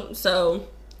know? So,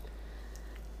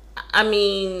 I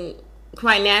mean,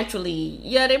 quite naturally,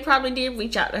 yeah, they probably did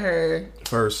reach out to her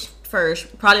first.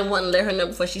 Probably wouldn't let her know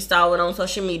before she saw it on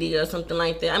social media or something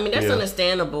like that. I mean, that's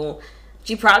understandable.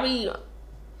 She probably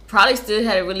still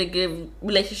had a really good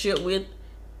relationship with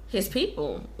his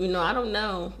people. You know, I don't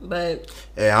know, but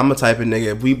hey, I'm a type of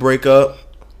nigga. If we break up,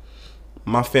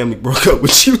 my family broke up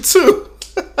with you too.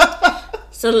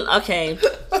 So okay,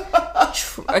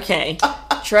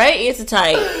 Trey is the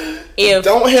type. If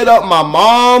don't hit up my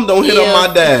mom, don't hit up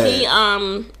my dad.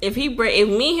 If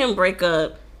me and him break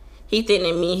up, he think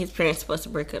that me and his parents are supposed to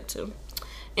break up too.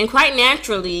 And quite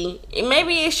naturally,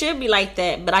 maybe it should be like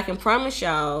that, but I can promise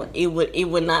y'all it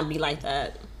would not be like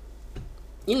that.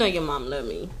 You know your mom love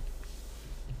me.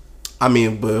 I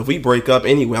mean, but if we break up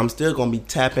anyway, I'm still gonna be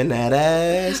tapping that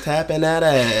ass.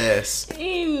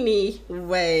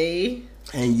 Anyway.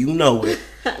 And you know it.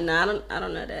 No, I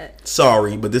don't know that.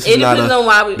 Sorry, but this is not a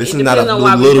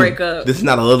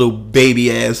little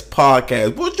baby ass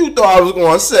podcast. What you thought I was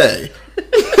gonna say?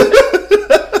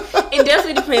 It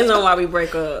definitely depends on why we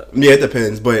break up. Yeah, it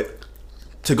depends. But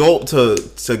to go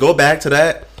back to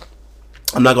that,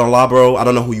 I'm not gonna lie, bro. I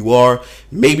don't know who you are.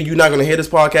 Maybe you're not gonna hear this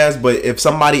podcast, but if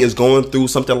somebody is going through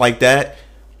something like that,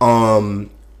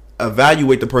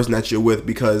 evaluate the person that you're with,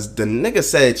 because the nigga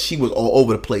said she was all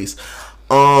over the place.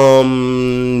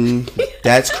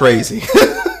 That's crazy.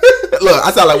 Look,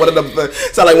 I sound like one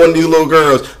of these little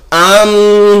girls.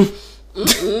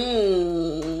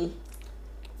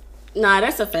 Nah,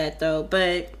 that's a fact though.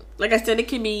 But like I said, it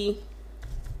could be.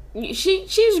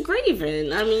 She's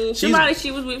grieving. I mean, somebody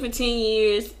she was with for 10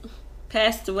 years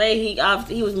passed away.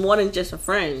 He was more than just a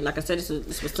friend. Like I said,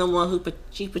 this was someone who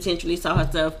she potentially saw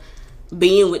herself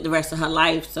being with the rest of her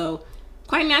life. So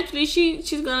quite naturally,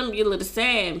 she's gonna be a little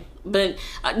sad. But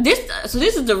this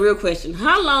is the real question: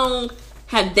 how long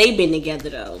have they been together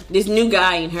though? This new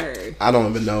guy and her. I don't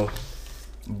even know.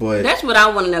 But that's what I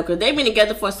want to know, because they've been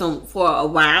together for a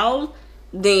while.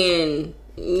 Then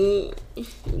you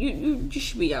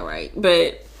should be all right.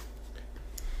 But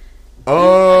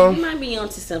you might be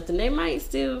onto something. They might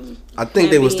still. I think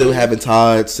they were still having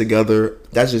ties together.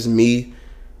 That's just me.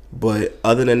 But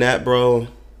other than that, bro,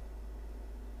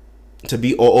 to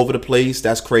be all over the place,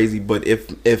 that's crazy. But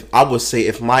if I would say,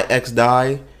 if my ex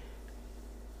died.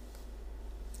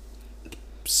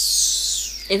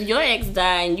 If your ex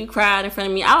died and you cried in front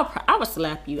of me, I would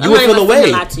slap you. You would feel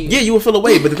away. Yeah, you would feel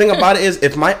away. But the thing about it is,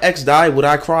 if my ex died, would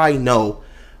I cry? No.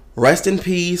 Rest in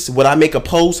peace. Would I make a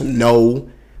post? No.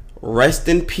 Rest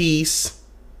in peace.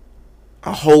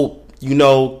 I hope,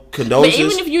 condolences. But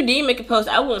even if you did make a post,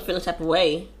 I wouldn't feel the type of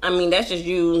way. I mean, that's just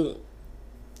you,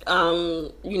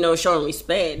 showing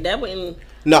respect. That wouldn't.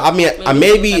 No, I mean,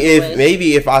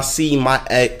 maybe if I see my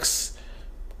ex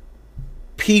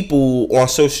people on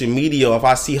social media, if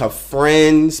I see her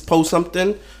friends post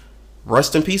something,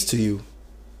 rest in peace to you.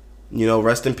 You know,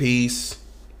 rest in peace.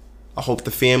 I hope the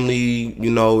family,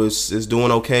 you know, is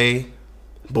doing okay.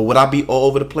 But would I be all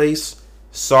over the place?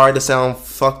 Sorry to sound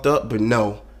fucked up, but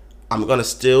no. I'm going to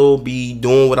still be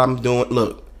doing what I'm doing.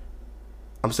 Look,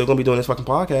 I'm still going to be doing this fucking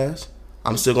podcast.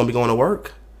 I'm still going to be going to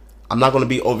work. I'm not going to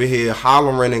be over here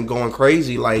hollering and going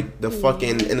crazy like the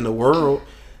fucking end of the world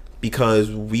because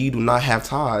we do not have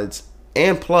ties.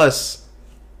 And plus,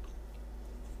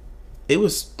 it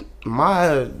was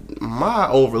my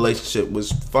old relationship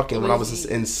was fucking when I was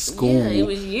in school. Yeah, it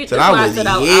was years. So that was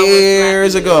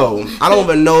years ago. I don't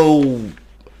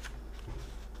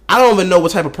even know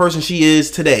what type of person she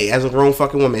is today as a grown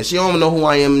fucking woman. She don't even know who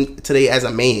I am today as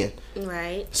a man.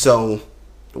 Right. So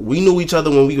we knew each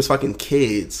other when we was fucking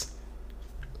kids.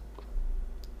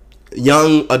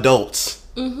 Young adults.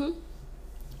 Mm-hmm.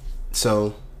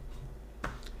 So.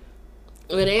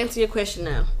 Well, to answer your question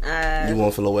now. You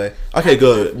won't feel away. Okay,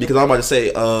 good. Because I'm about to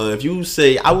say, if you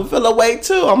say, I would feel away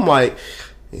too, I'm like,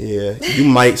 yeah, you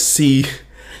might see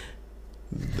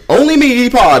Only Me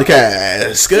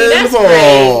podcast. Good for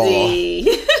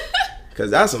crazy.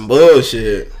 Because that's some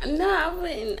bullshit. No, I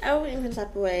wouldn't feel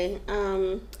type of way.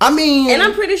 I mean. And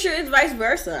I'm pretty sure it's vice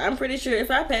versa. I'm pretty sure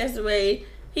if I passed away,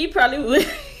 he probably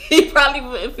wouldn't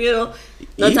feel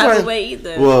no type of way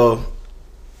either. Well.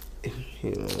 I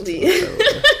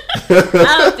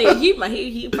don't think he'd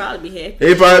probably be happy.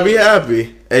 He'd probably be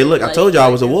happy. Hey, look, I told you I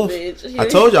was a wolf. I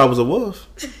told you I was a wolf.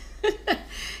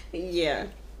 Yeah.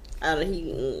 I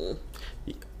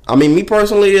mean, me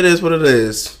personally, it is what it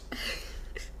is.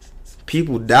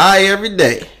 People die every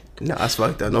day. No, that's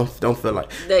fucked up. Don't feel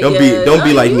like. Don't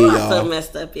be like me, y'all. You so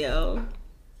messed up, yo.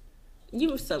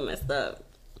 You were so messed up.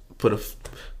 Put a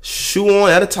shoe on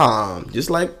at a time,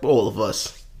 just like all of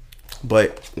us.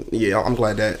 But yeah, I'm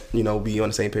glad that, you know, we on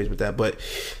the same page with that. But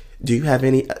do you have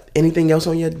anything else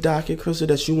on your docket, Crystal,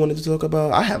 that you wanted to talk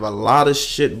about? I have a lot of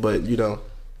shit, but you know,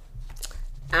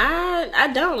 I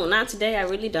don't. Not today. I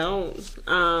really don't.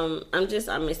 I'm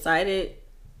excited.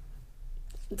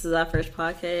 This is our first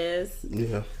podcast.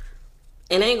 Yeah.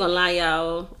 And I ain't gonna lie,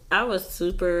 y'all. I was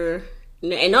super.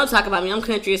 And don't talk about me. I'm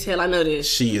country as hell. I know this.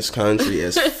 She is country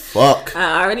as fuck.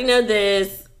 I already know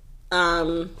this.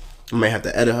 I may have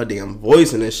to edit her damn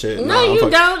voice in this shit. No, you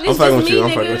don't. It's just me,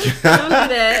 nigga. Don't do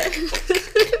that.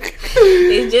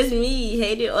 It's just me.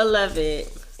 Hate it or love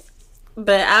it.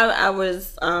 But I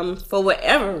was, for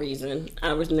whatever reason,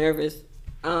 I was nervous.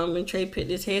 And Trey put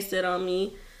this headset on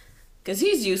me. Because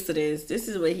he's used to this. This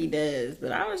is what he does.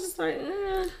 But I was just like,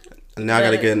 Now I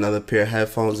got to get another pair of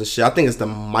headphones and shit. I think it's the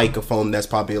microphone that's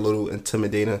probably a little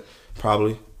intimidating.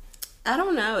 Probably. I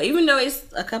don't know. Even though it's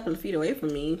a couple of feet away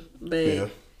from me. But... yeah.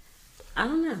 I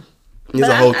don't know. It's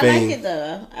a whole thing. I like it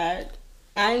though.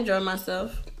 I enjoyed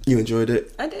myself. You enjoyed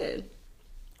it? I did.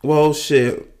 Well,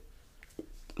 shit.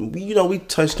 We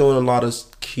touched on a lot of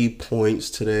key points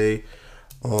today.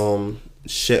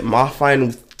 Shit. My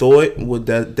final thought would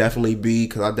definitely be,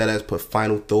 because I deadass put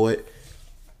final thought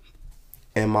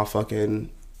in my fucking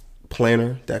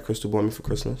planner that Crystal bought me for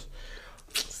Christmas.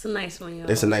 It's a nice one, y'all.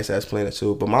 It's a nice ass planner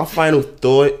too. But my final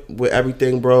thought with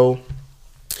everything, bro.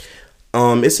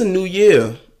 It's a new year.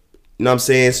 You know what I'm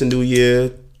saying? It's a new year,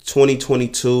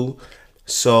 2022.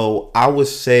 So I would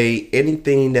say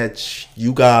anything that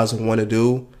you guys want to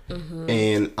do. Mm-hmm.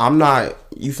 And I'm not,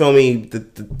 you feel me?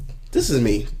 This is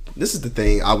me. This is the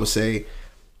thing I would say.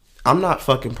 I'm not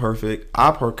fucking perfect.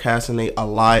 I procrastinate a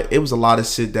lot. It was a lot of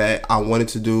shit that I wanted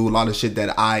to do. A lot of shit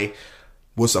that I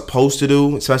was supposed to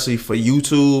do, especially for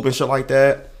YouTube and shit like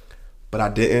that. But I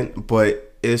didn't. But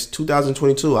it's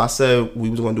 2022. I said we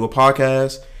was going to do a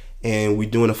podcast, and we're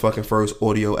doing the fucking first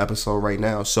audio episode right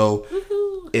now. So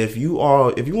if you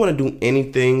want to do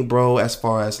anything, bro, as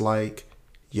far as like,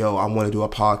 yo, I want to do a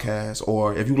podcast,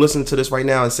 or if you listen to this right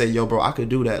now and say, yo, bro, I could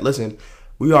do that. Listen,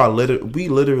 we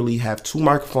literally have 2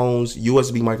 microphones,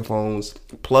 USB microphones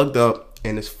plugged up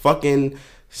in this fucking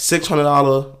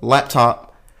 $600 laptop.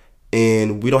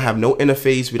 And we don't have no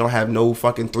interface. We don't have no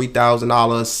fucking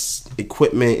 $3,000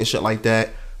 equipment and shit like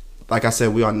that. Like I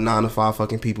said, we are 9 to 5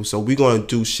 fucking people. So we're going to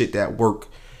do shit that work.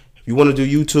 If you want to do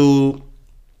YouTube,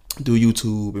 do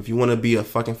YouTube. If you want to be a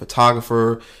fucking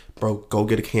photographer, bro, go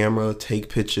get a camera, take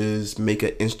pictures, make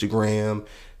an Instagram,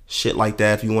 shit like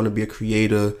that. If you want to be a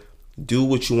creator, do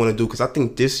what you want to do. Because I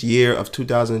think this year of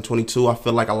 2022, I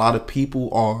feel like a lot of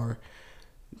people are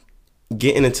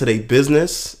getting into their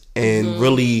business and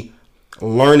really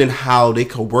learning how they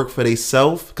could work for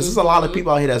themselves, because there's a lot of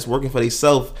people out here that's working for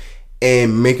themselves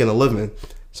and making a living.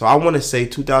 So I want to say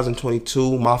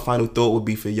 2022, my final thought would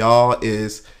be for y'all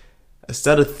is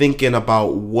instead of thinking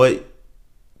about what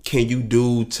can you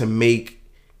do to make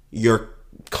your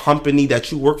company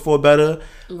that you work for better,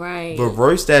 right?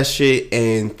 Reverse that shit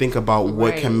and think about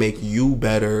what can make you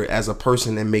better as a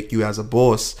person and make you as a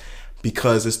boss.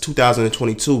 Because it's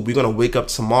 2022. We're gonna wake up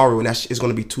tomorrow and it's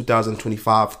gonna be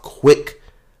 2025 quick.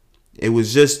 It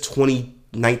was just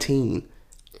 2019.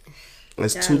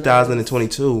 It's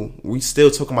 2022. We still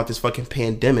talking about this fucking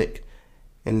pandemic,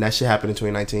 and that shit happened in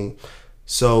 2019.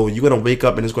 So you're gonna wake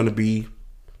up and it's gonna be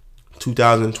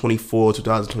 2024,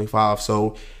 2025.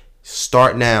 So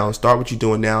start now. Start what you're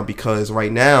doing now, because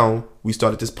right now we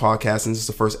started this podcast and this is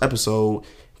the first episode.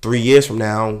 3 years from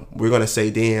now, we're gonna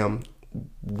say, damn,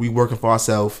 we working for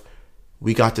ourselves.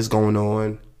 We got this going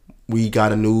on. We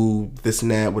got a new this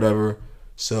and that, whatever.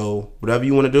 So whatever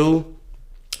you want to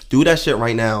do that shit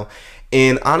right now.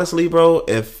 And honestly, bro,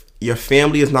 if your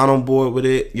family is not on board with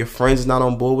it, your friends is not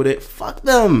on board with it, fuck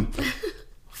them.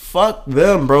 Fuck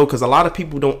them, bro. Because a lot of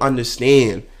people don't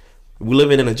understand. We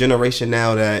living in a generation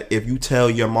now that if you tell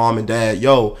your mom and dad,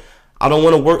 yo, I don't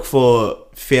want to work for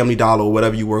Family Dollar or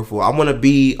whatever you work for. I want to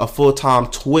be a full-time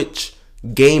Twitch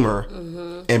gamer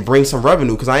and bring some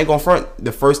revenue. Because I ain't gonna front.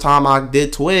 The first time I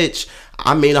did Twitch,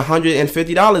 I made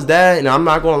 $150, Dad. And I'm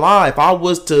not gonna lie. If I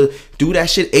was to do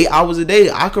that shit 8 hours a day,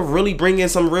 I could really bring in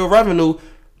some real revenue.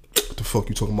 What the fuck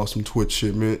you talking about some Twitch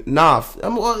shit, man? Nah,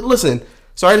 listen.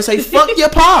 Sorry to say, fuck your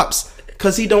pops.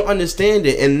 Because he don't understand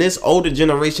it. And this older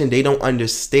generation, they don't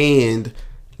understand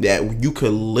that you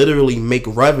could literally make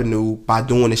revenue by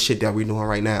doing the shit that we're doing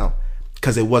right now.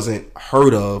 Because it wasn't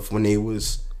heard of when they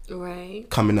was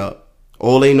coming up.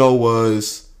 All they know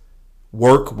was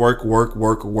work,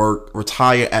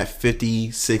 retire at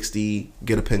 50, 60,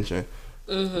 get a pension.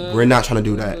 We're not trying to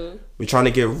do that. We're trying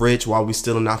to get rich while we're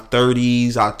still in our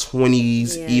 30s, our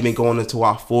 20s, even going into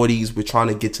our 40s. We're trying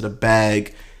to get to the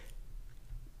bag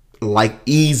like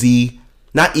easy.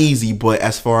 Not easy, but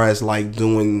as far as like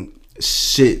doing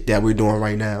shit that we're doing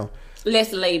right now.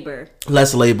 Less labor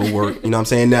work. You know what I'm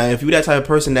saying? Now, if you're that type of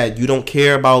person that you don't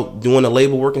care about doing the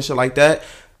labor work and shit like that,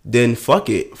 then fuck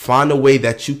it. Find a way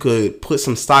that you could put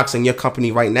some stocks in your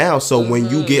company right now. So when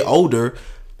you get older,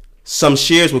 some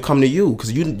shares will come to you.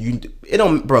 Because it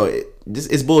don't, bro,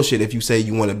 it's bullshit if you say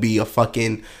you want to be a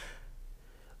fucking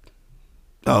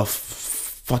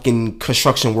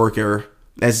construction worker.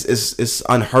 It's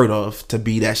unheard of to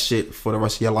be that shit for the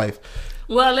rest of your life.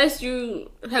 Well, unless you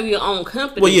have your own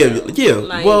company. Well, yeah.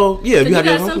 Like, well, yeah. You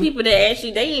got some people that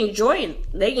actually they enjoy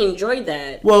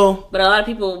that. Well, but a lot of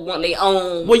people want their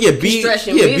own. Well, yeah. Be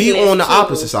on the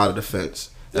opposite side of the fence.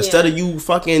 Instead of you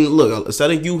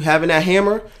instead of you having that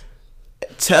hammer,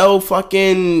 tell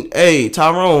fucking, hey,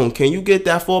 Tyrone, can you get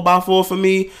that 4x4 for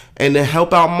me and then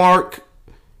help out Mark?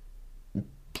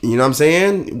 You know what I'm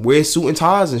saying? Wear suit and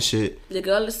ties and shit. The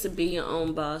goal is to be your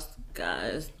own boss,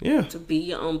 guys. Yeah. To be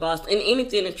your own boss. And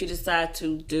anything that you decide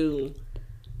to do,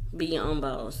 be your own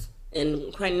boss.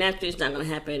 And quite naturally, it's not going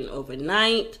to happen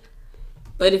overnight.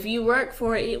 But if you work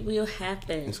for it, it will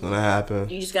happen. It's going to happen.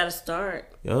 You just got to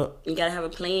start. Yep. You got to have a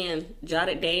plan. Jot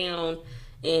it down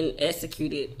and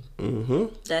execute it.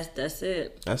 That's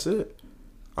it. That's it.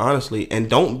 Honestly. And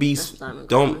don't be...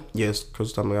 Yes,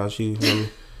 Crystal Thomas, she...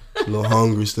 a little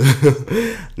hungry still.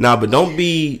 Nah, but don't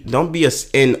be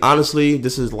and honestly,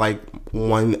 this is like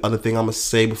one other thing I'm gonna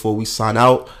say before we sign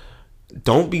out.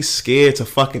 Don't be scared to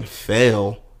fucking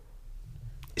fail.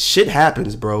 Shit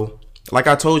happens, bro. Like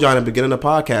I told y'all in the beginning of the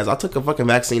podcast, I took a fucking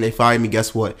vaccine, they fired me.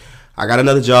 Guess what? I got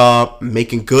another job,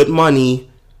 making good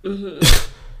money.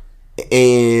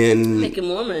 And making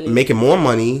more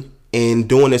money and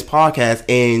doing this podcast.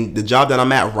 And the job that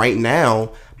I'm at right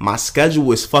now, my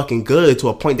schedule is fucking good to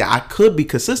a point that I could be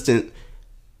consistent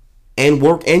and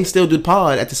work and still do the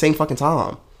pod at the same fucking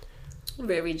time.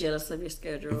 Very jealous of your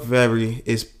schedule.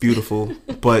 It's beautiful.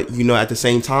 But, at the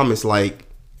same time, it's like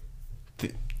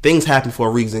things happen for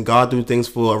a reason. God do things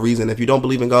for a reason. If you don't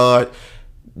believe in God,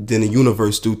 then the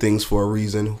universe do things for a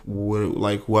reason.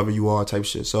 Like whoever you are type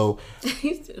shit. So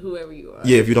whoever you are.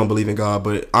 Yeah, if you don't believe in God.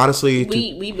 But honestly...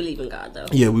 We believe in God, though.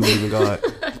 Yeah, we believe in God.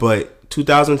 But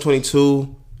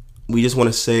 2022... we just want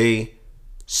to say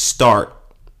start.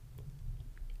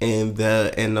 And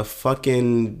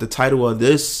the title of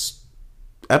this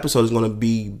episode is going to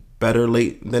be better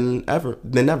late than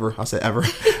never. I said ever.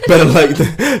 better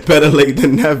late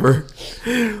than never.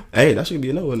 Hey, that should be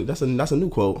another one. That's a new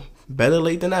quote. Better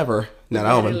late than ever. That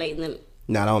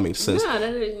don't make sense.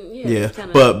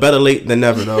 But better late than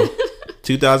never though.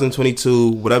 2022,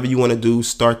 whatever you want to do,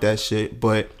 start that shit.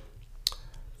 But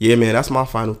yeah, man, that's my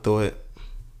final thought.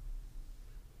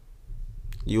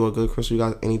 You are good, Chris? You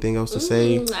got anything else to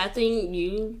say? I think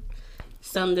you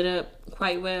summed it up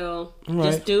quite well.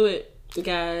 Right. Just do it,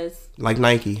 guys. Like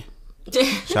Nike.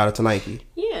 Shout out to Nike.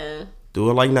 Yeah. Do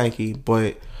it like Nike.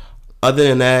 But other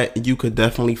than that, you could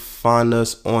definitely find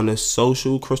us on the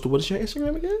social. Crystal, what is your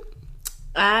Instagram again?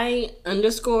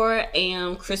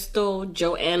 I_am Crystal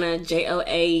Joanna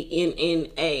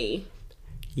JOANNA.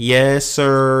 Yes,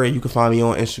 sir. And you can find me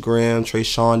on Instagram,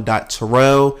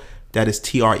 Treshawn.Terrell. That is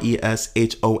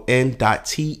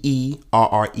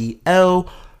TRESHON.TERREL.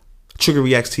 Trigger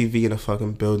Reacts TV in the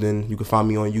fucking building. You can find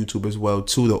me on YouTube as well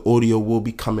too. The audio will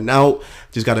be coming out.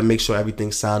 Just got to make sure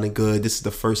everything's sounding good. This is the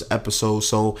first episode,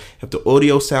 so if the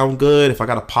audio sound good, if I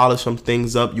got to polish some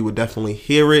things up, you would definitely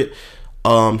hear it.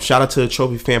 Shout out to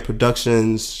Trophy Fan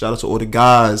Productions. Shout out to all the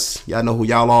guys. Y'all know who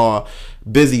y'all are.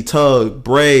 Busy, Tug,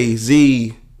 Bray,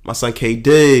 Z, my son K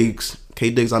Diggs.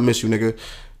 K Diggs, I miss you, nigga.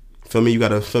 Feel me? You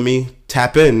gotta, feel me?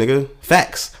 Tap in, nigga.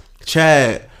 Facts.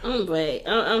 Chad. Wait,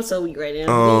 I'm so weak right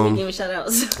now. Give me shout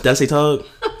outs. Did I say Tug?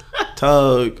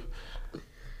 Tug.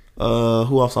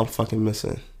 Who else I'm fucking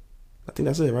missing? I think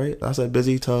that's it, right? I said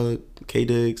Busy, Tug, K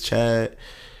Diggs, Chad,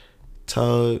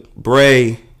 Tug,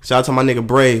 Bray. Shout out to my nigga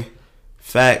Bray.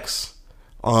 Facts.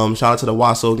 Shout out to the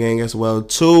Wasso gang as well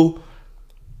too.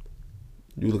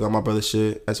 You look at my brother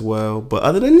shit as well. But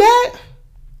other than that,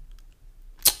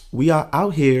 we are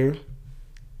out here.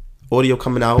 Audio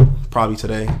coming out probably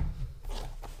today.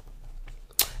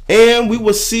 And we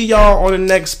will see y'all on the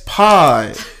next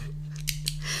pod.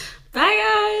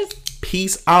 Bye, guys.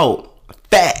 Peace out.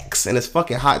 Facts. And it's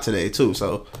fucking hot today, too.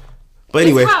 So, but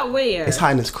anyway. It's hot where? It's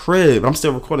hot in this crib. I'm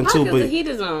still recording, too. But the heat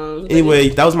is on. Anyway,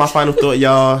 that was my final thought,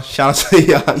 y'all. Shout out to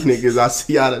y'all niggas. I'll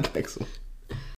see y'all the next one.